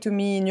interesting to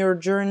me in your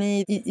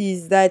journey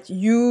is that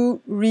you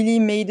really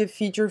made a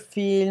feature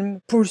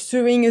film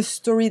pursuing a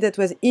story that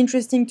was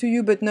interesting to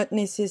you, but not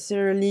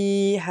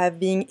necessarily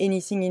having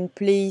anything in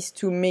place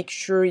to make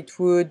sure it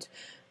would...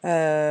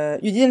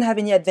 you didn't have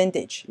any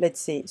advantage, let's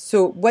say.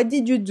 So what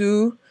did you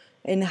do?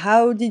 And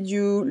how did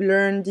you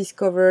learn,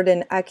 discovered,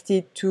 and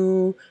acted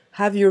to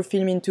have your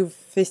film into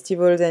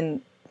festivals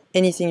and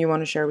anything you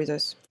want to share with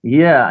us?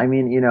 Yeah, I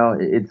mean,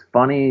 it's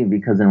funny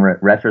because in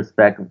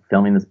retrospect,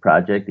 filming this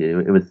project,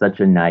 it was such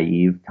a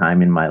naive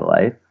time in my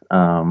life.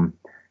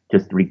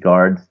 Just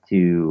regards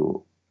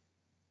to,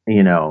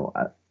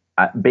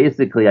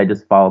 basically, I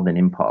just followed an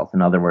impulse.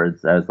 In other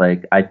words, I was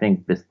like, I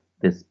think this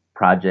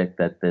project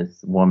that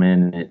this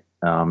woman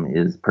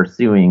is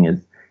pursuing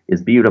is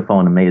beautiful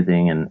and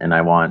amazing, and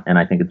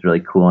I think it's really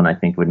cool, and I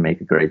think it would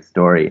make a great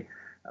story.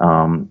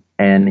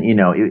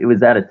 It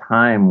was at a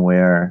time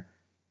where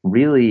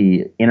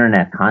really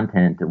internet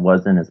content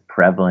wasn't as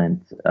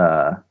prevalent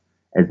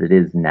as it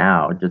is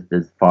now, just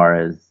as far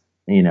as,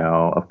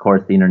 of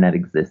course the internet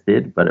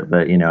existed, but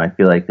I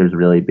feel like there's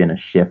really been a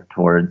shift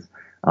towards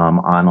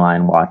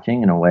online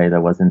watching in a way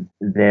that wasn't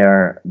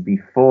there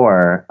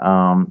before.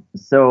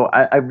 So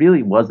I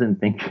really wasn't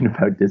thinking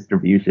about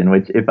distribution,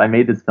 which if I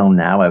made this film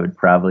now, I would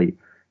probably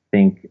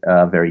think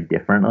very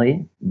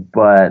differently.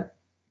 But,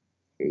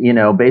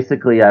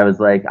 basically I was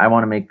like, I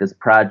want to make this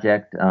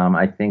project.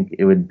 I think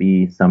it would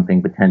be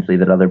something potentially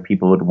that other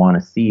people would want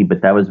to see,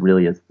 but that was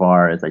really as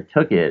far as I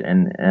took it.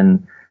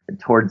 And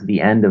towards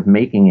the end of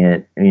making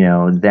it,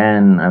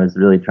 then I was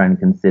really trying to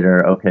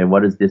consider, okay,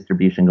 what is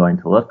distribution going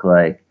to look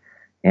like?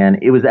 And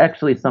it was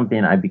actually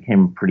something I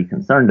became pretty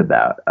concerned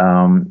about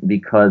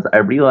because I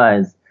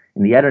realized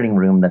in the editing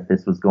room that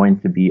this was going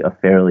to be a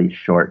fairly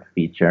short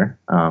feature.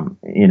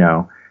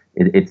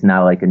 It's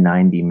not like a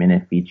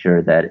 90-minute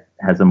feature that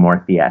has a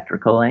more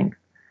theatrical length.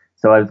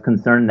 So I was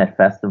concerned that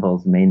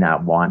festivals may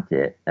not want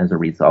it as a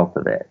result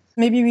of it.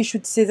 Maybe we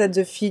should say that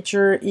the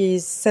feature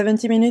is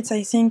 70 minutes,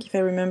 I think, if I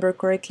remember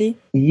correctly.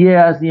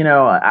 Yes,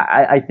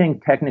 I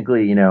think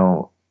technically,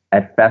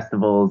 at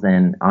festivals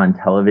and on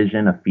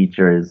television, a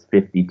feature is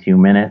 52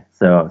 minutes.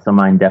 So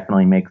mine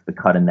definitely makes the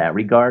cut in that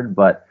regard.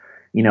 But,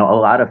 a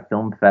lot of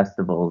film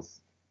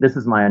festivals, this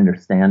is my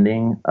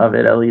understanding of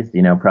it, at least,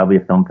 probably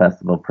a film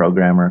festival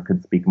programmer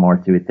could speak more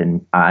to it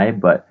than I.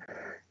 But,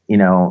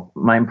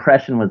 my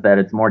impression was that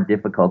it's more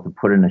difficult to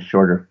put in a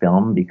shorter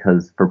film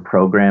because for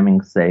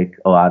programming's sake,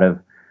 a lot of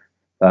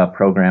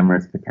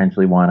programmers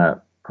potentially want to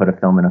put a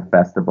film in a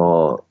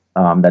festival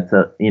that's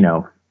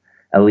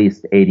at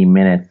least 80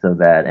 minutes so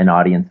that an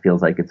audience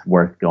feels like it's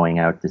worth going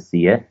out to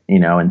see it,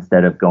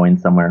 instead of going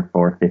somewhere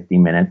for 50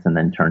 minutes and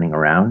then turning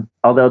around.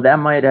 Although that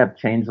might have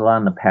changed a lot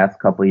in the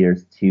past couple of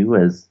years too,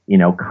 as,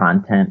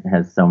 content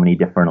has so many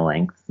different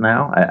lengths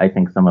now. I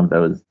think some of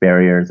those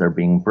barriers are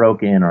being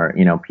broken or,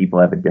 people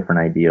have a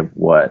different idea of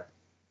what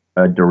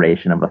a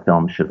duration of a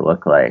film should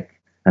look like.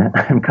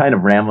 I'm kind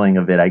of rambling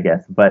a bit, I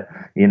guess, but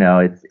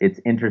it's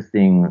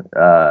interesting.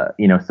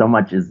 So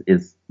much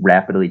is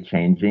rapidly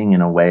changing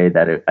in a way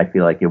that I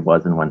feel like it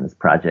wasn't when this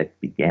project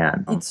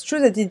began. It's true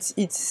that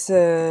it's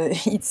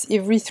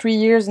every 3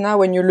 years now.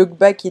 When you look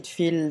back, it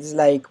feels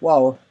like,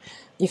 wow,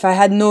 if I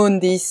had known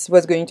this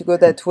was going to go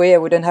that way, I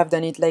wouldn't have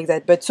done it like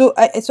that. But so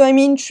I'm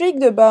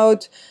intrigued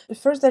about.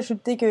 First, I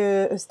should take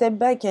a step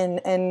back and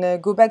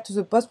go back to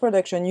the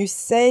post-production. You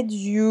said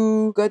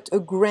you got a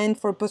grant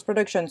for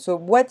post-production. So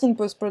what in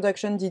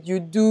post-production did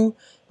you do?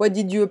 What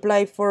did you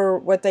apply for?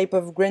 What type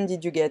of grant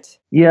did you get?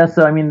 Yeah,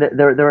 so I mean,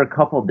 there were a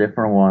couple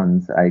different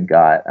ones I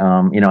got.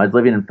 I was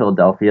living in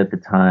Philadelphia at the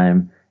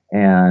time.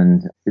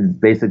 And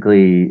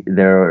basically,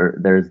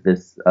 there's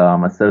this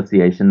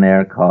association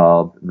there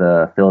called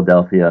the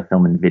Philadelphia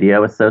Film and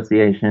Video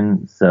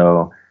Association.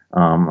 So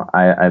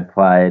I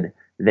applied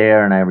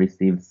there, and I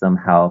received some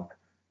help.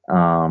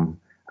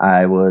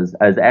 I was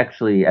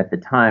actually at the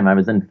time I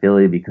was in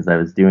Philly because I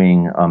was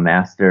doing a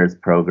master's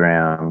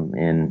program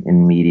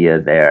in media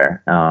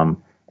there.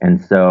 And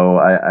so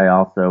I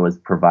also was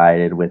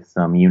provided with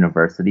some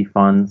university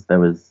funds that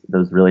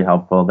was really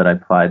helpful that I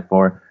applied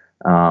for.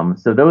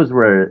 So those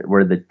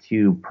were the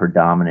two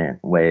predominant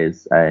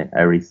ways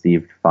I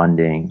received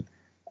funding,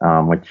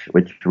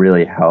 which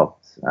really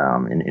helped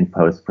in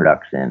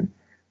post-production.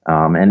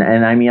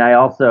 And I mean, I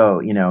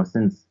also,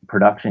 since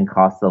production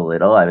costs a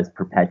little, I was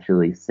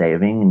perpetually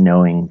saving,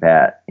 knowing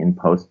that in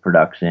post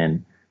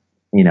production,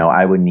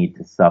 I would need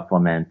to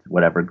supplement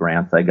whatever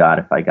grants I got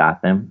if I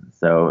got them.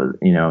 So,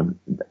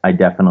 I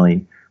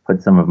definitely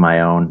put some of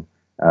my own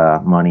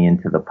money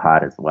into the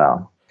pot as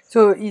well.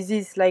 So is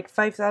this like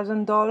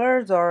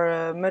 $5,000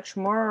 or much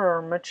more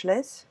or much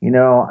less?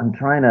 I'm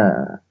trying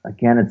to,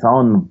 again, it's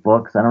all in the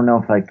books. I don't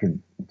know if I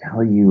could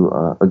tell you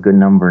a good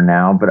number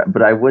now,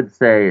 but I would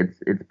say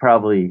it's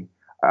probably.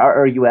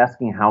 Are you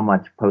asking how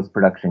much post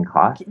production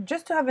costs?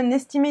 Just to have an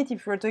estimate,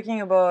 if we're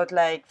talking about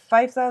like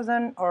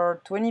 5,000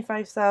 or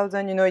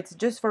 25,000, it's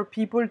just for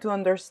people to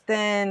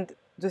understand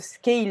the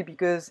scale,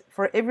 because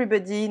for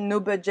everybody,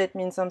 no budget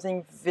means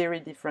something very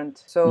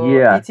different. So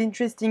Yeah, it's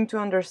interesting to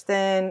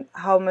understand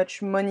how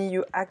much money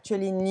you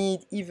actually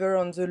need, either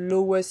on the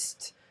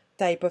lowest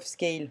type of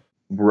scale.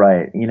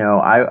 right.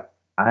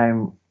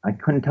 I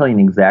couldn't tell you an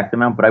exact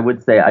amount, but I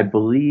would say I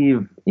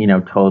believe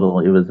total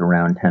it was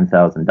around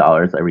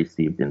 $10,000 I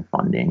received in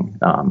funding,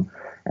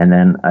 and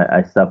then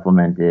I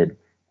supplemented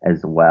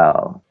as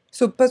well.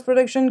 So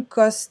post-production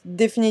costs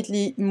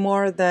definitely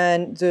more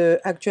than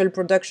the actual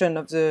production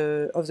of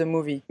the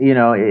movie.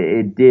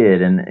 It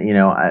did, and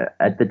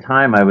at the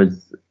time I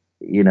was,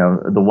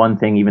 the one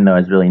thing, even though I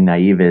was really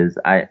naive, is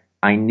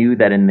I knew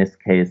that in this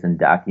case, in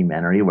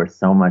documentary, where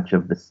so much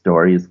of the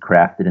story is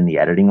crafted in the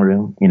editing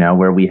room,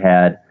 where we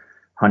had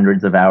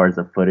hundreds of hours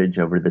of footage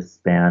over the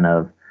span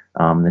of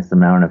this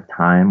amount of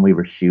time we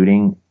were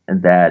shooting,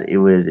 that it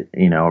would,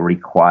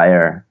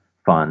 require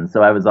funds.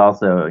 So I was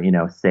also,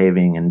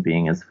 saving and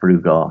being as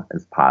frugal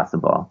as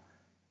possible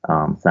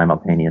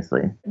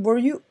simultaneously. Were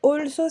you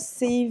also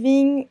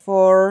saving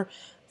for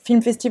film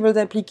festivals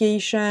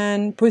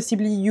application,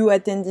 possibly you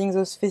attending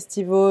those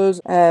festivals?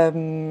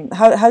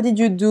 How did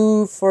you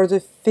do for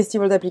the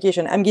festival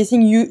application? I'm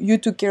guessing you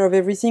took care of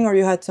everything, or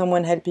you had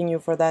someone helping you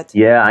for that?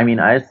 Yeah, I mean,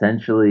 I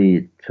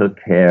essentially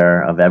took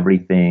care of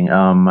everything.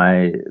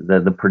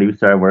 The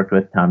producer I worked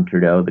with, Tom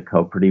Trudeau, the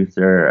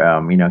co-producer,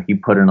 he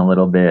put in a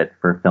little bit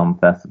for film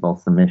festival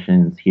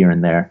submissions here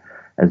and there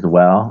as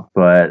well.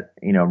 But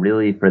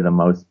really for the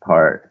most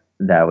part,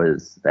 that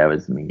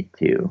was me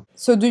too.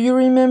 So do you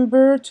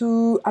remember,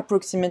 to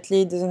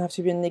approximately, it doesn't have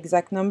to be an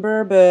exact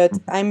number, but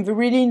I'm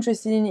really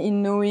interested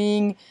in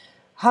knowing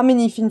how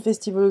many film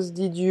festivals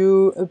did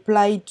you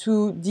apply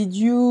to? Did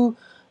you,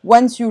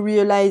 once you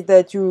realized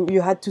that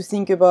you had to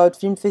think about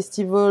film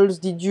festivals,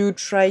 did you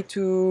try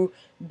to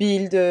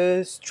build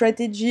a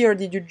strategy, or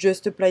did you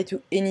just apply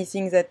to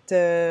anything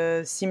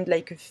that seemed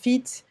like a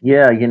fit?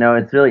 Yeah,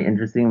 it's really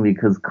interesting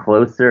because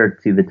closer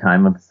to the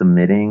time of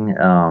submitting,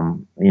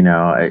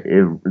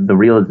 the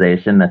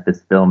realization that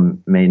this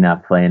film may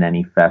not play in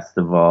any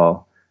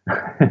festival,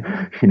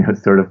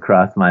 sort of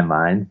crossed my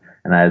mind.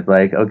 And I was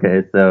like,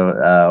 okay,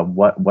 so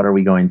what are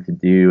we going to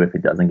do if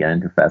it doesn't get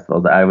into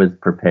festivals? I was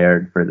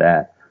prepared for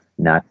that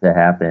not to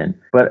happen.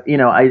 But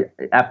I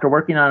after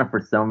working on it for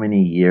so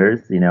many years,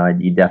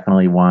 you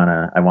definitely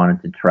I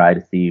wanted to try to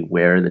see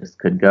where this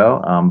could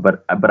go.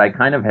 But I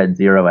kind of had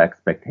zero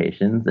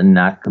expectations, and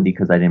not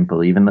because I didn't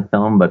believe in the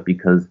film, but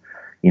because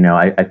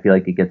I feel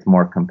like it gets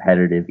more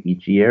competitive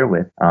each year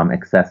with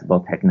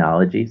accessible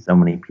technology. So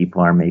many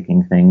people are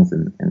making things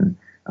and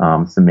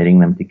submitting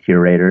them to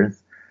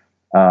curators.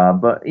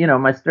 But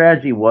my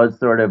strategy was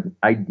sort of,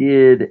 I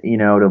did,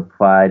 to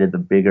apply to the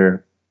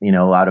bigger,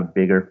 a lot of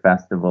bigger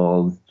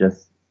festivals,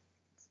 just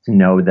to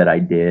know that I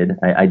did.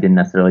 I didn't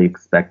necessarily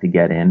expect to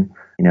get in.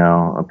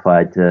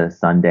 Applied to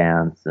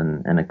Sundance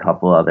and a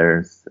couple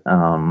others,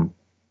 and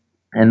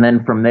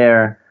then from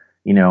there,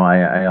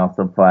 I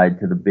also applied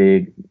to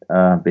the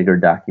bigger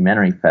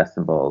documentary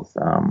festivals,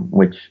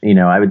 which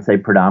I would say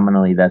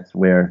predominantly that's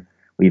where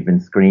we've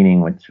been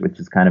screening, which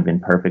has kind of been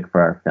perfect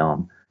for our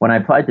film. When I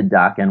applied to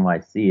Doc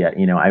NYC,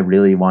 I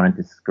really wanted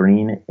to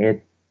screen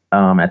it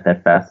at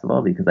that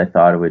festival because I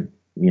thought it would,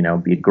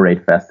 be a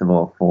great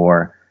festival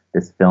for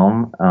this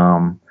film.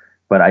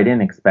 But I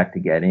didn't expect to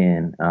get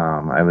in.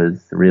 I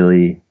was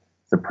really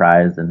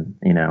surprised and,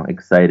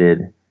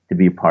 excited to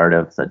be part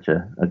of such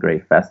a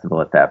great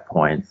festival at that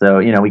point. So,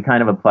 we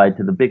kind of applied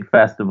to the big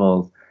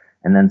festivals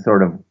and then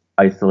sort of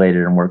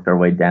isolated and worked our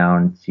way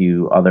down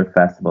to other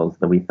festivals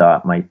that we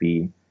thought might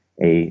be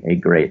a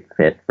great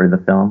fit for the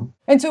film.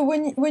 And so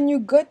when you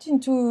got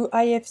into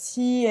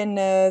IFC and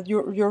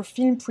your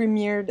film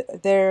premiered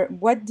there,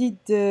 what did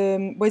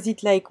was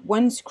it like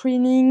one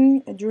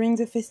screening during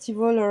the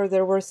festival, or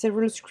there were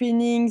several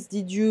screenings?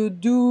 Did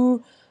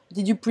you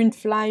print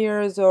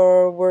flyers,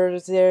 or were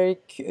there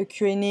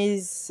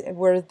Q&As?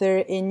 Were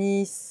there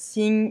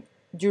anything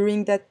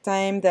during that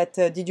time that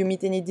did you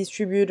meet any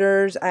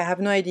distributors? I have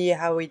no idea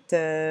how it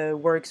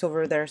works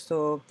over there.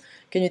 So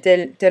can you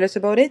tell us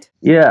about it?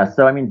 Yeah,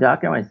 so I mean,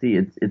 Doc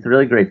NYC, it's a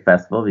really great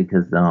festival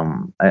because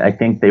I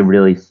think they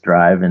really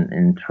strive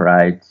and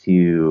try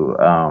to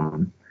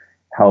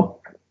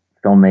help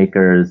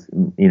filmmakers,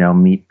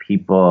 meet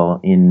people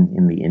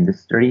in the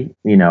industry.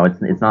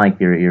 It's not like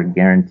you're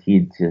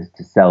guaranteed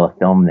to sell a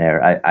film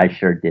there. I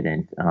sure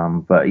didn't.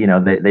 But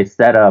they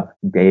set up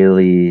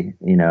daily.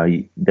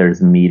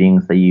 There's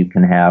meetings that you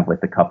can have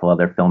with a couple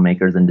other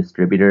filmmakers and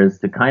distributors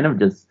to kind of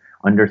just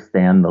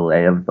understand the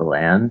lay of the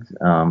land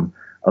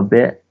a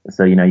bit.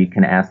 So you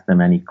can ask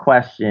them any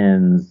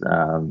questions.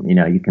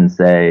 You can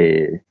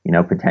say,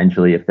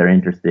 potentially, if they're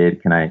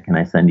interested, can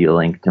I send you a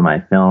link to my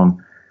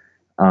film?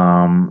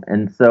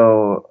 And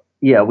so,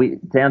 yeah,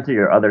 to answer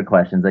your other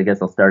questions, I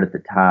guess I'll start at the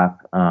top.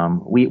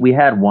 We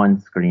had one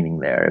screening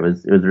there. It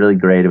was really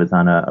great. It was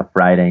on a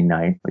Friday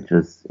night, which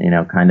was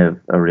kind of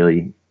a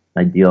really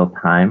ideal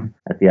time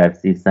at the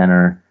IFC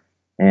Center.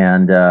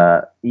 And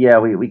yeah,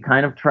 we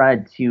kind of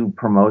tried to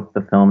promote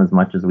the film as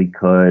much as we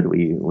could.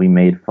 We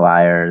made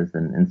flyers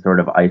and sort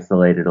of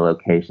isolated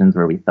locations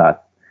where we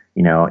thought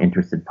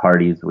interested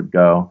parties would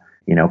go.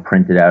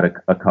 Printed out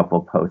a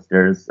couple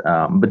posters.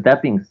 But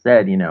that being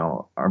said,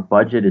 our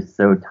budget is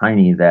so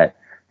tiny that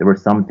there were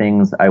some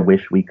things I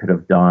wish we could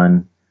have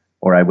done,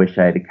 or I wish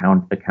I had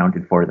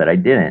accounted for that I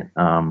didn't.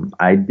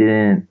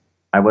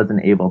 I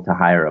wasn't able to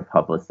hire a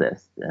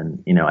publicist,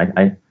 and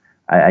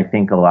I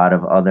think a lot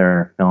of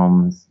other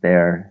films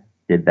there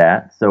did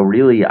that. So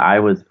really, I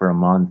was for a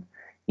month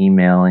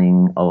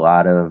emailing a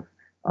lot of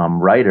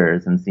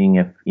writers and seeing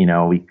if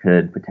we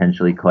could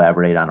potentially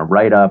collaborate on a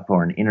write-up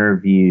or an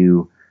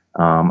interview.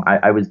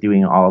 I was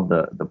doing all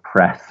the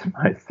press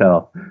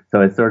myself,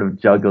 so it's sort of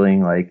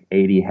juggling like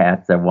 80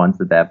 hats at once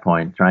at that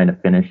point, trying to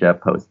finish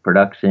up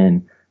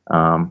post-production,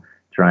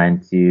 trying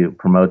to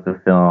promote the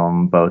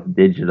film both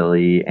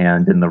digitally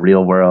and in the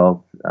real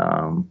world.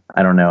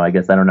 I don't know. I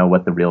guess I don't know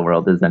what the real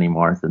world is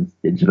anymore since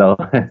digital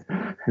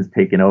has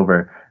taken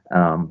over.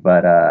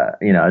 But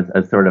I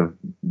was sort of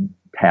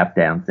tap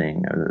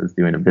dancing. I was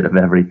doing a bit of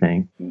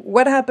everything.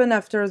 What happened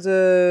after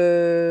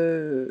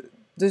the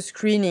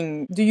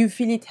screening? Do you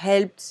feel it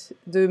helped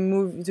the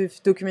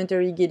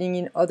documentary getting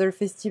in other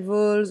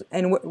festivals?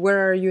 And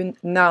where are you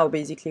now,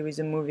 basically, with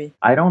the movie?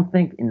 I don't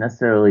think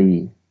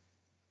necessarily.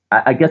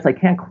 I guess I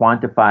can't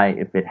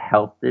quantify if it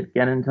helped it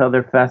get into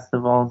other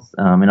festivals.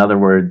 In other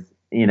words,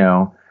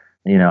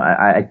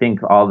 I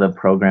think all the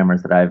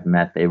programmers that I've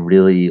met, they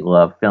really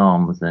love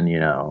films, and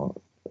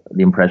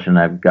the impression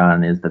I've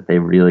gotten is that they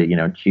really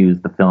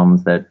choose the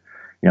films that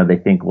they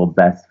think will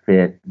best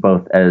fit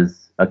both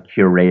as a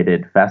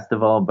curated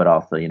festival, but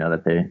also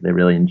that they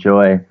really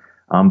enjoy.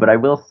 But I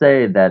will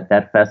say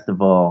that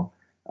festival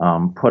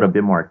put a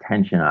bit more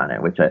attention on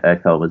it, which I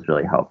felt was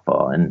really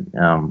helpful. And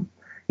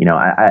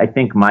I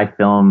think my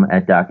film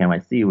at Doc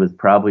NYC was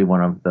probably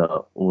one of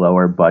the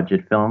lower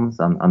budget films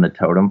on the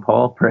totem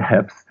pole,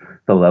 perhaps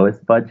the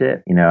lowest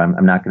budget.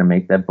 I'm not going to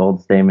make that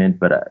bold statement,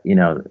 but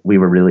we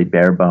were really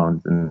bare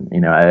bones,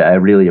 and I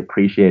really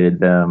appreciated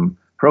them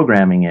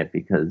programming it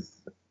because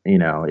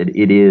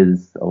it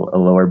is a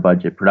lower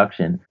budget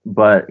production.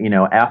 But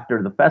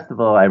after the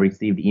festival, I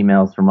received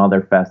emails from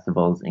other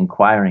festivals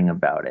inquiring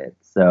about it.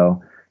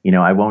 So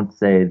I won't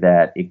say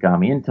that it got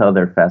me into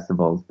other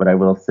festivals, but I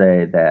will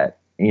say that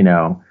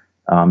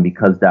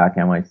because Doc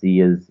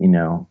NYC is,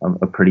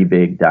 a pretty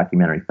big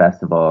documentary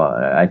festival,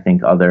 I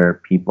think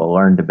other people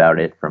learned about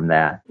it from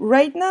that.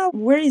 Right now,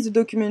 where is the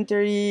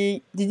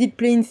documentary? Did it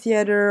play in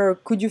theater? Or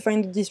could you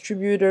find a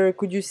distributor?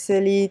 Could you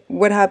sell it?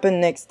 What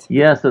happened next?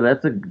 Yeah, so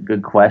that's a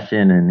good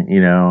question. And,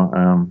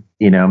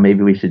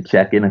 maybe we should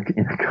check in a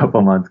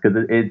couple months,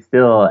 because it's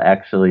still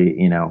actually,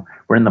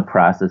 we're in the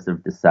process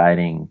of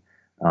deciding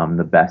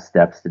the best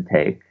steps to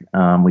take.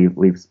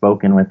 We've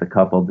spoken with a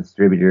couple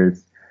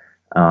distributors.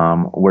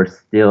 We're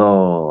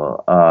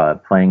still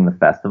playing the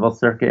festival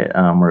circuit.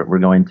 We're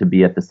going to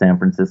be at the San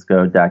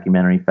Francisco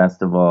Documentary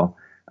Festival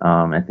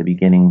at the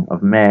beginning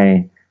of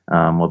May.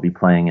 We'll be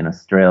playing in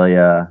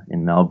Australia,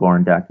 in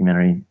Melbourne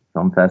Documentary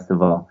Film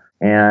Festival.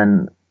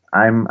 And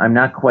I'm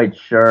not quite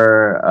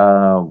sure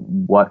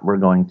what we're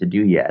going to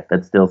do yet.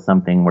 That's still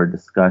something we're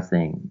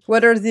discussing.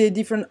 What are the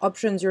different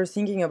options you're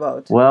thinking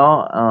about?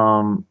 Well,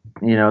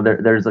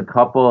 there's a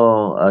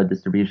couple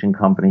distribution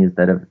companies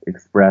that have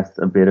expressed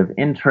a bit of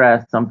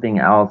interest. Something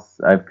else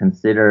I've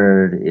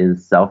considered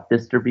is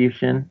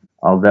self-distribution.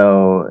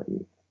 Although,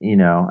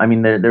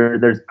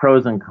 there's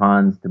pros and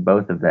cons to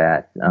both of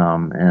that.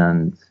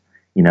 And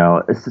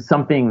it's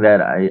something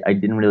that I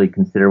didn't really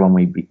consider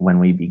when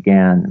we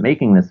began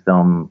making this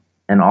film.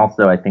 And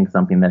also, I think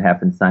something that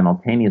happened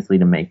simultaneously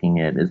to making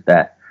it is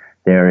that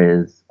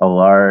there is a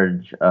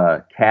large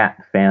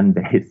cat fan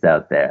base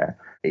out there.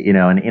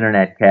 An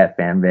internet cat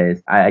fan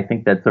base. I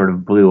think that sort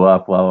of blew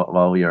up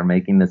while we were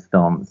making this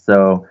film.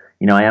 So,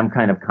 I am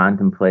kind of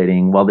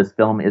contemplating, while this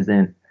film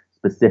isn't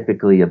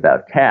specifically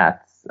about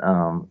cats,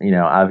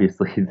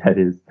 obviously that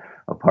is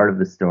a part of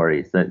the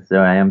story. So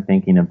I am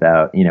thinking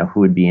about, who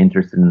would be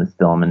interested in this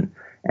film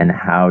and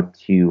how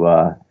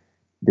to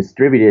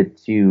distribute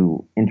it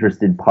to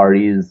interested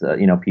parties,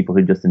 people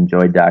who just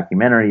enjoy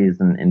documentaries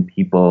and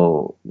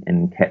people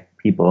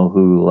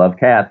who love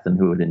cats and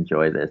who would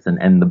enjoy this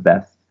and the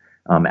best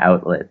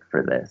outlet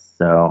for this.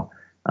 So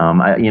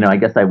I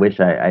guess I wish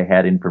I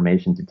had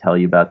information to tell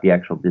you about the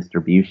actual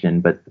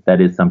distribution, but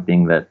that is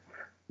something that,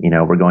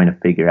 we're going to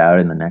figure out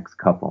in the next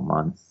couple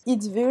months.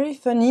 It's very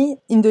funny.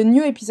 In the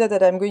new episode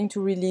that I'm going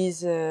to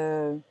release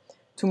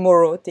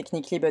tomorrow,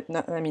 technically, but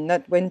not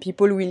when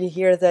people will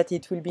hear that,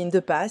 it will be in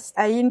the past.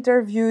 I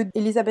interviewed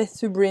Elizabeth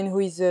Subrin, who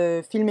is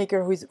a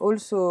filmmaker who is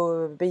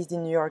also based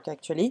in New York,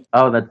 actually.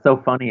 Oh, that's so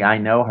funny. I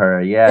know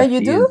her. Yeah, Yeah,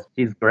 you do?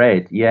 she's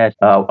great. Yeah,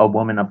 A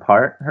Woman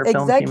Apart, her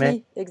film she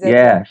made. Exactly.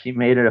 Yeah, she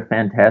made it a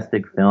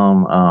fantastic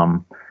film.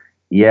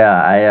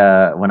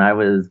 Yeah, when I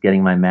was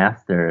getting my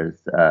master's,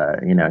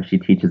 she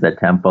teaches at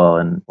Temple,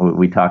 and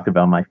we talked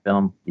about my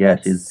film. Yeah,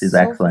 That's she's so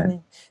excellent.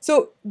 funny.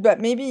 So, but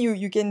maybe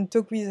you can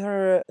talk with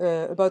her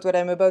about what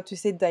I'm about to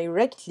say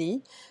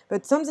directly.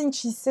 But something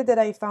she said that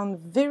I found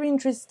very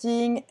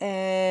interesting,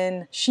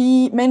 and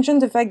she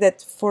mentioned the fact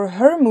that for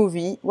her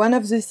movie, one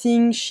of the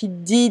things she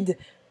did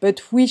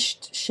but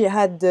wished she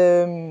had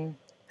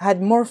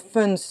more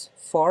funds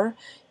for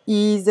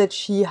is that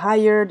she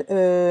hired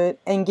an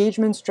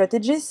engagement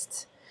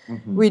strategist,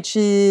 which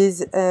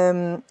is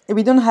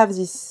we don't have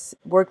this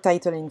work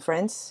title in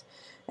France.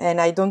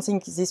 And I don't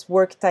think this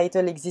work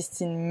title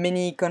exists in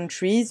many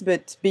countries,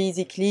 but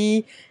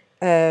basically,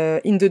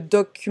 in the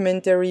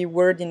documentary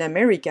world in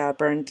America,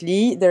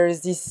 apparently, there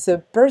is this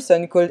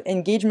person called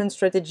engagement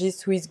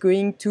strategist who is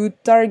going to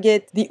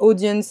target the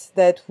audience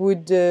that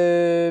would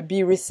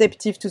be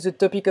receptive to the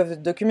topic of the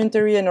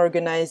documentary and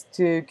organize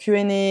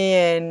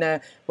Q&A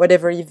and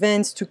whatever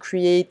events to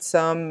create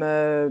some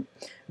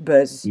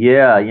buzz.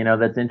 Yeah,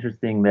 that's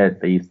interesting that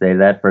you say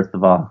that, first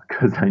of all,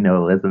 because I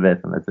know Elizabeth,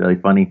 and that's really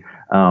funny.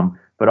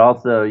 But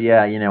also,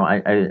 yeah,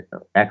 I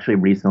actually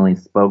recently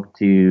spoke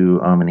to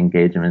an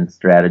engagement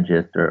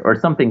strategist or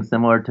something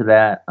similar to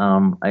that,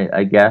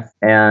 I guess.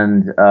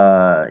 And,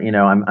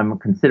 I'm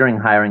considering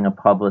hiring a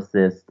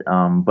publicist,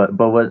 but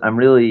what I'm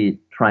really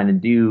trying to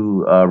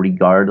do,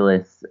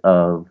 regardless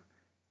of,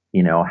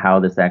 how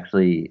this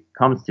actually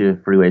comes to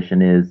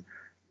fruition is,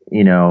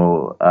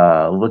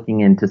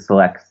 looking into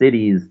select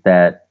cities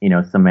that,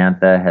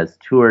 Samantha has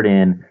toured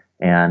in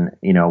and,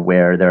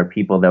 where there are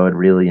people that would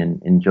really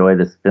enjoy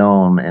this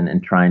film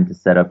and trying to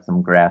set up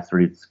some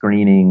grassroots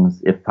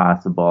screenings if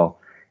possible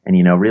and,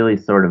 really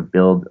sort of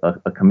build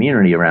a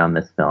community around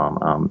this film.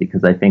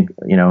 Because I think,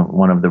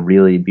 one of the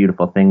really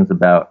beautiful things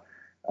about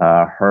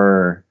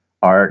her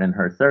art and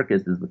her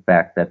circus is the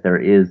fact that there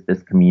is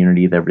this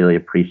community that really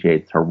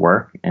appreciates her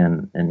work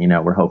and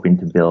we're hoping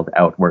to build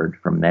outward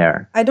from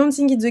there. I don't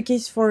think it's the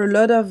case for a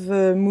lot of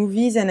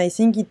movies, and I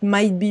think it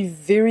might be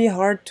very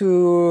hard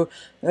to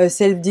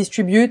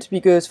self-distribute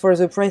because for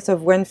the price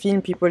of one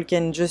film people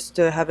can just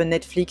have a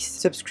Netflix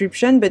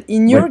subscription. But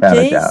in your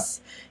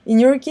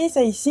case,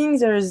 I think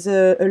there's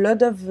a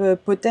lot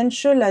of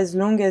potential as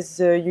long as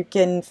you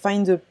can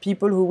find the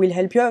people who will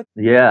help you out.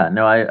 Yeah,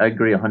 no, I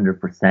agree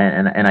 100%.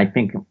 And I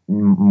think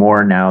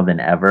more now than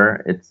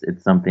ever, it's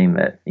something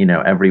that,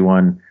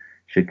 everyone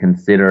should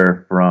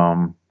consider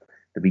from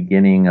the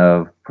beginning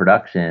of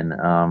production.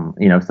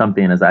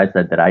 Something, as I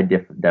said, that I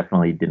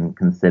definitely didn't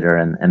consider.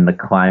 And the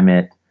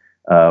climate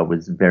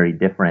was very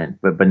different.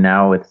 But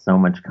now with so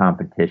much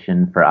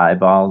competition for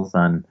eyeballs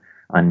on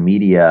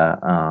media,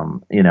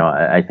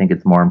 I think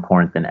it's more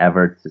important than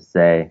ever to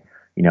say,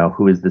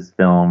 who is this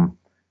film,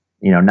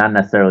 not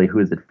necessarily who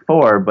is it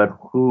for, but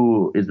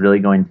who is really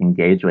going to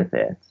engage with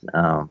it.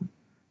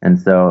 And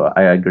so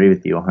I agree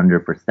with you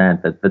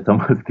 100% that that's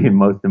almost the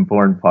most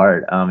important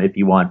part if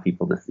you want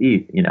people to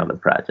see, the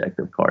project,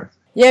 of course.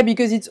 Yeah,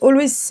 because it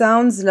always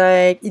sounds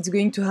like it's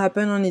going to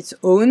happen on its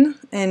own.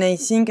 And I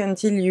think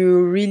until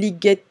you really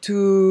get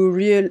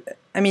to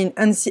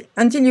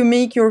until you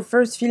make your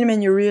first film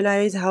and you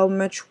realize how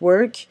much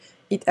work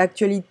it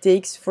actually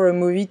takes for a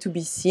movie to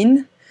be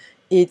seen,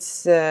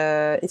 it's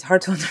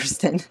hard to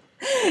understand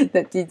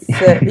that it's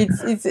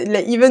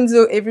like, even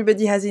though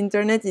everybody has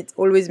internet, it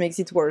always makes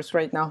it worse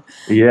right now.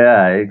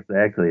 Yeah,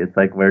 exactly. It's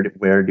like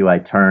where do I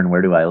turn?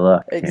 Where do I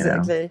look?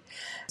 Exactly.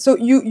 So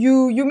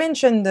you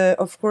mentioned,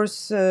 of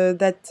course,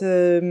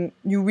 that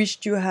you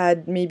wished you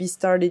had maybe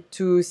started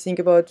to think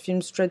about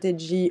film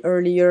strategy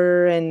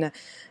earlier,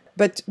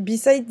 but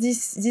besides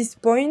this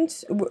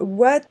point,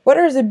 what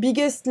are the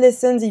biggest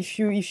lessons, if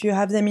you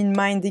have them in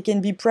mind? They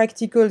can be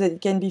practical, they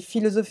can be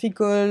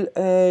philosophical.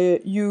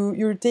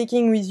 You're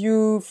taking with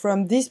you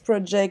from this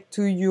project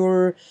to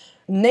your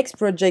next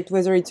project,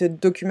 whether it's a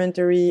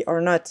documentary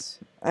or not.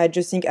 I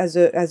just think as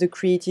a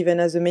creative and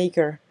as a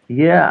maker.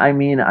 Yeah, I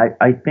mean,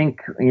 I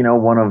think,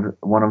 one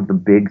of the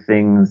big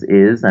things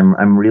is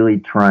I'm really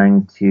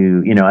trying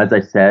to, as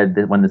I said,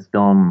 that when this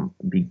film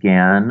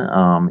began,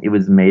 it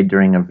was made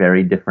during a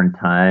very different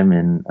time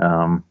in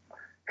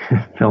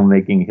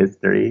filmmaking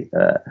history.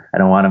 I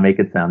don't want to make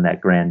it sound that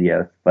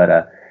grandiose,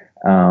 but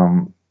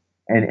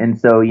and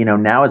so,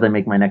 now as I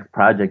make my next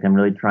project, I'm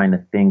really trying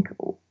to think,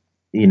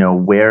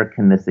 where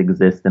can this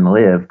exist and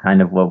live?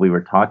 Kind of what we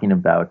were talking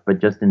about, but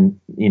just in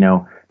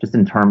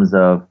terms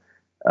of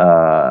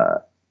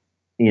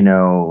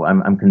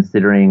I'm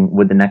considering,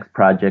 would the next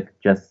project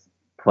just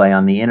play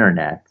on the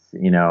internet?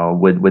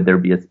 Would there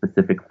be a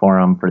specific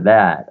forum for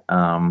that?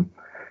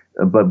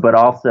 But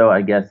also,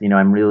 I guess,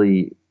 I'm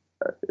really,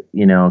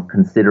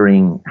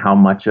 considering how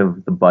much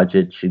of the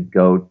budget should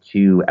go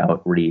to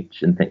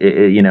outreach, and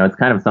it's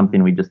kind of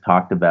something we just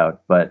talked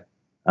about. But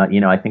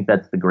I think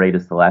that's the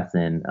greatest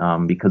lesson,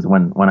 because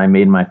when I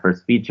made my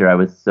first feature, I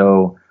was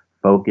so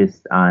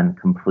focused on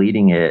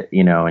completing it,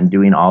 and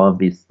doing all of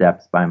these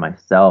steps by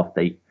myself.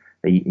 The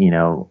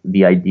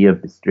idea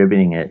of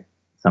distributing it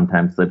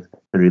sometimes slips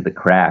through the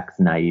cracks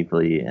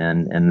naively,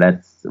 and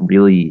that's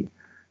really,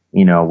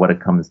 what it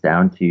comes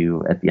down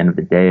to at the end of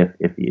the day,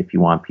 if you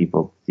want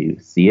people to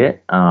see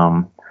it.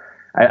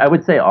 I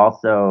would say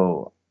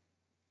also,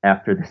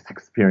 after this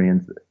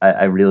experience,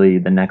 I really,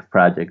 the next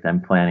project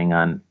I'm planning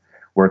on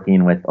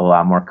working with a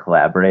lot more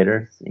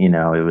collaborators.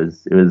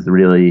 It was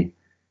really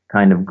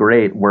kind of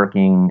great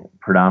working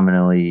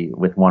predominantly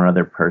with one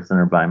other person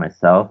or by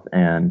myself,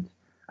 and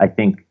I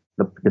think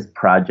this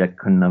project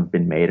couldn't have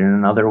been made in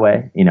another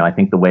way. I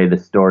think the way the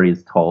story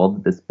is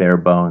told, this bare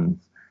bones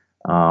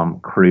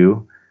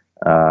crew,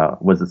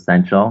 was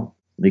essential,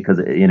 because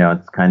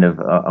it's kind of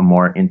a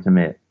more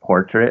intimate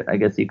portrait, I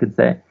guess you could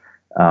say.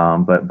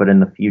 But in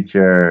the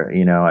future,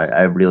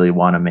 I really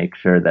want to make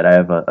sure that I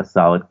have a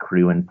solid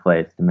crew in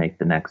place to make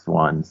the next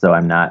one. So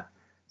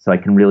I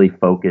can really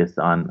focus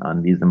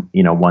on these,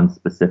 one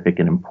specific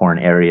and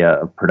important area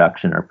of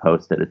production or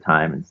post at a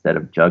time, instead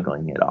of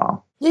juggling it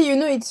all. Yeah,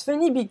 it's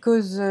funny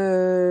because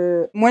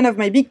one of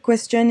my big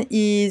questions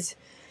is,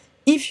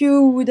 if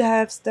you would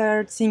have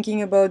started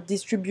thinking about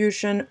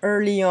distribution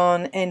early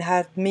on and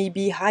have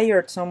maybe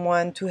hired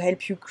someone to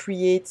help you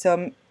create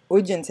some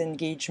audience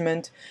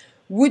engagement,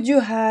 would you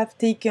have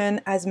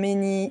taken as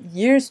many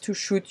years to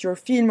shoot your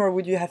film, or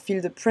would you have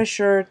felt the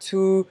pressure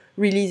to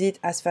release it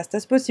as fast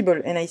as possible?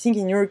 And I think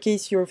in your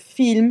case, your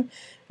film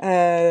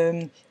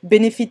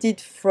benefited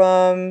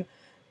from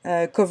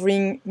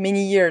covering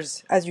many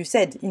years, as you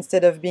said,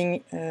 instead of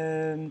being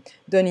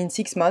done in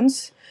 6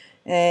 months.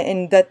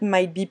 And that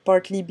might be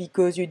partly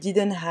because you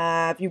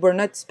were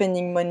not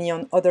spending money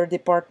on other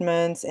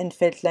departments and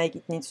felt like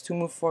it needs to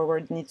move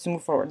forward.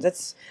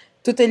 That's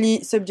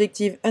totally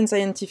subjective,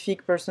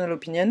 unscientific, personal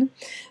opinion.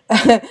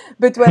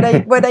 But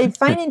what I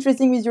find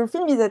interesting with your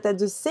film is that at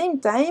the same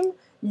time,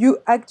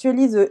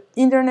 the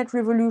internet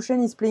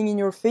revolution is playing in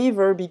your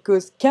favor,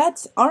 because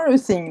cats are a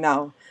thing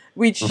now,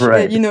 which,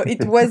 Right.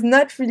 It was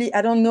not really,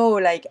 I don't know,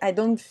 like, I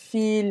don't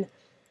feel...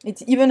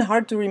 It's even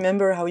hard to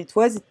remember how it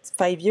was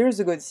 5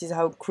 years ago. This is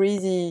how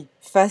crazy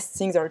fast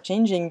things are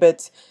changing.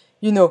 But,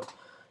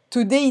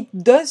 today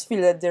it does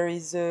feel that there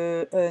is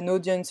an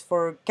audience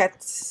for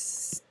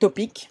cats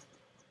topic,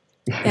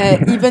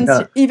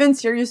 even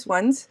serious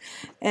ones.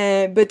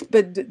 And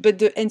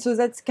so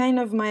that's kind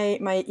of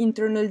my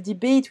internal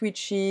debate,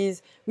 which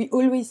is, we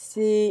always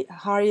say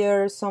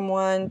hire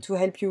someone to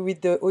help you with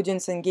the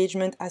audience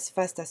engagement as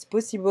fast as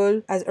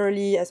possible, as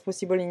early as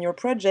possible in your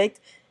project,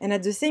 and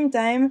at the same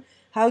time,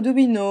 how do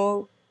we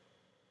know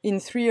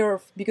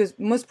because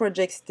most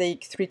projects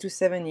take 3 to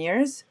 7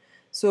 years.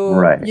 So,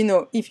 Right.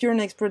 If your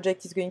next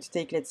project is going to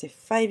take, let's say,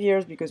 5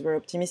 years, because we're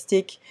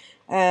optimistic,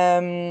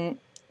 how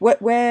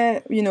what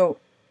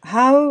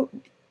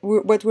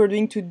we're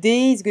doing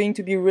today is going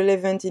to be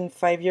relevant in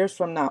 5 years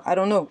from now. I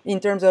don't know, in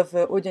terms of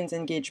audience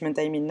engagement,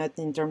 I mean, not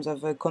in terms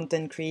of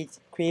content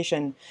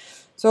creation.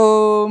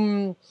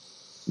 So...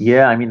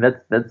 Yeah, I mean,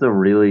 that's a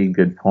really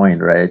good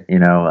point, right?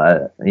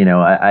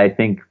 I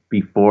think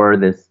before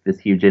this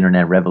huge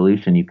internet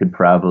revolution, you could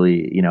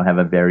probably, have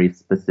a very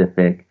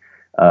specific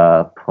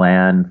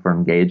plan for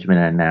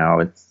engagement, and now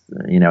it's,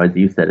 as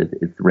you said,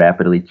 it's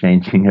rapidly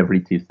changing every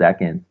 2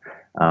 seconds.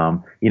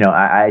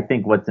 I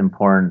think what's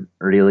important,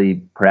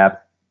 really,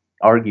 perhaps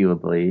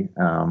arguably,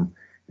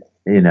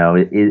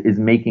 is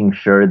making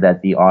sure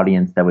that the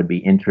audience that would be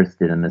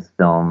interested in this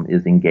film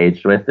is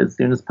engaged with as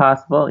soon as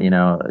possible.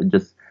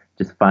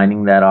 Just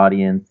finding that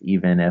audience,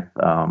 even if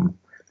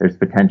there's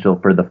potential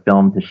for the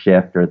film to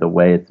shift, or the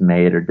way it's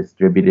made or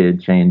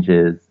distributed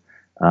changes.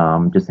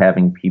 Just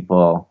having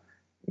people,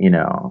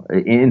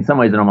 in some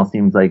ways, it almost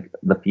seems like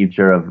the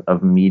future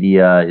of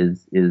media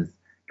is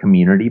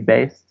community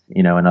based.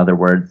 In other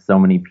words, so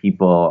many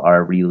people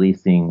are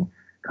releasing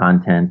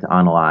content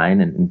online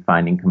and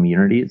finding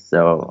communities.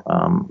 So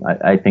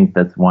I think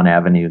that's one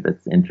avenue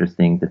that's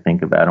interesting to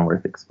think about and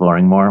worth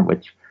exploring more,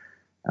 which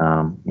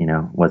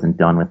wasn't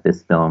done with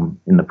this film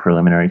in the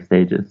preliminary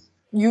stages.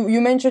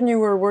 You mentioned you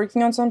were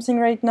working on something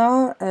right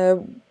now.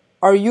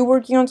 Are you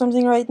working on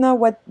something right now?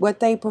 What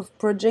type of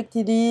project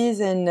it is,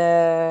 and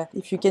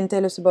if you can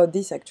tell us about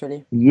this,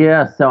 actually.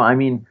 Yeah, so I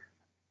mean,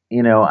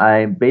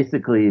 I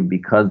basically,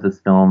 because this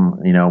film,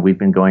 we've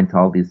been going to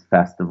all these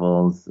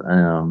festivals,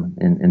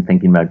 and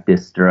thinking about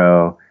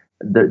distro.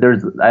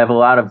 I have a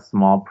lot of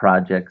small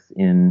projects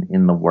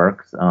in the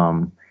works,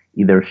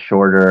 either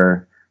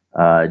shorter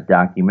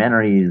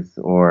documentaries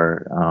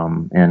or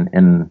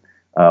and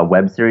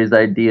web series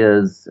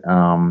ideas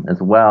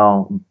as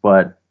well,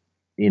 but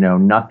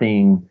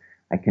nothing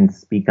I can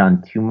speak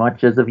on too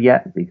much as of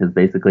yet, because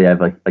basically I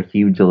have a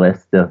huge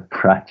list of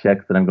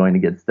projects that I'm going to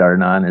get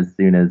started on as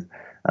soon as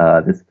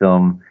this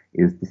film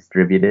is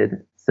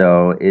distributed.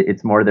 So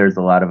it's more, there's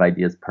a lot of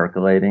ideas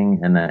percolating,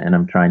 and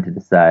I'm trying to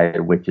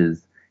decide which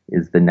is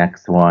the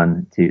next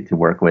one to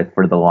work with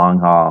for the long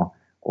haul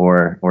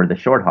or the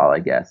short haul, I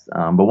guess.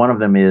 But one of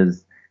them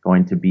is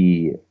going to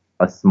be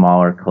a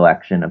smaller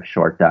collection of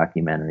short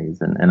documentaries,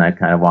 and I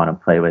kind of want to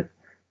play with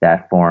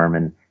that form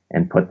and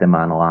put them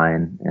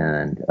online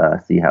and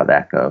see how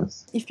that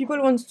goes. If people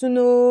want to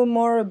know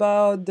more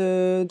about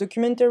the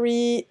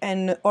documentary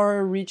and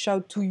or reach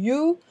out to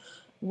you,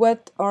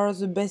 what are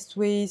the best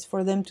ways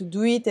for them to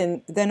do it?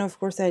 And then, of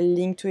course, I'll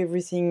link to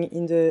everything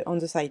on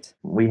the site.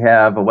 We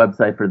have a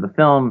website for the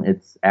film.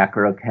 It's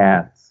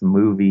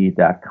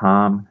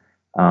acrocatsmovie.com.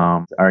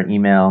 Our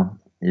email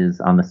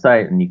is on the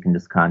site, and you can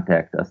just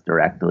contact us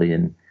directly,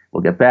 and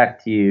we'll get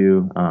back to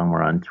you.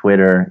 We're on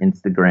Twitter,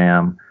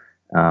 Instagram,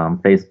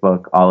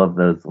 Facebook. All of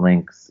those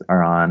links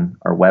are on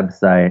our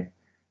website.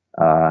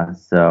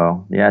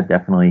 So yeah,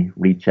 definitely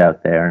reach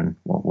out there, and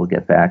we'll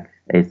get back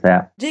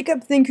ASAP.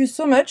 Jacob, thank you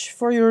so much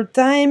for your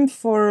time,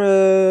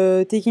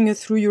 for taking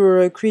us through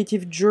your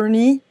creative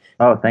journey.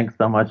 Oh, thanks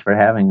so much for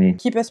having me.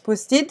 Keep us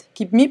posted,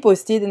 keep me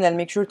posted, and I'll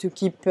make sure to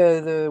keep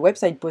the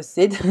website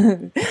posted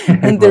and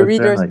the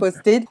readers certainly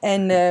posted.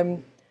 And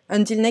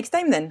until next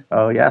time then.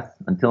 Oh yes,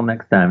 until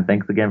next time.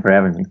 Thanks again for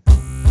having me.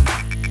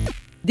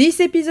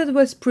 This episode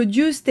was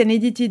produced and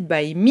edited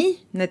by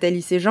me,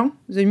 Nathalie Sejean.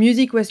 The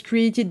music was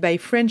created by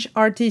French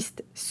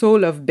artist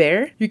Soul of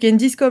Bear. You can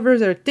discover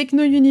their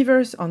techno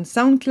universe on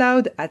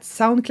SoundCloud at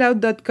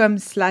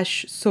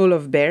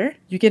soundcloud.com/soulofbear.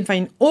 You can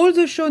find all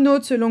the show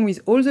notes along with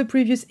all the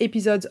previous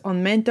episodes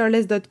on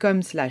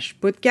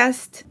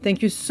mentorless.com/podcast.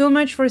 Thank you so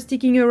much for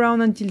sticking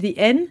around until the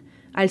end.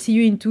 I'll see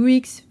you in 2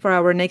 weeks for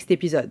our next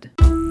episode.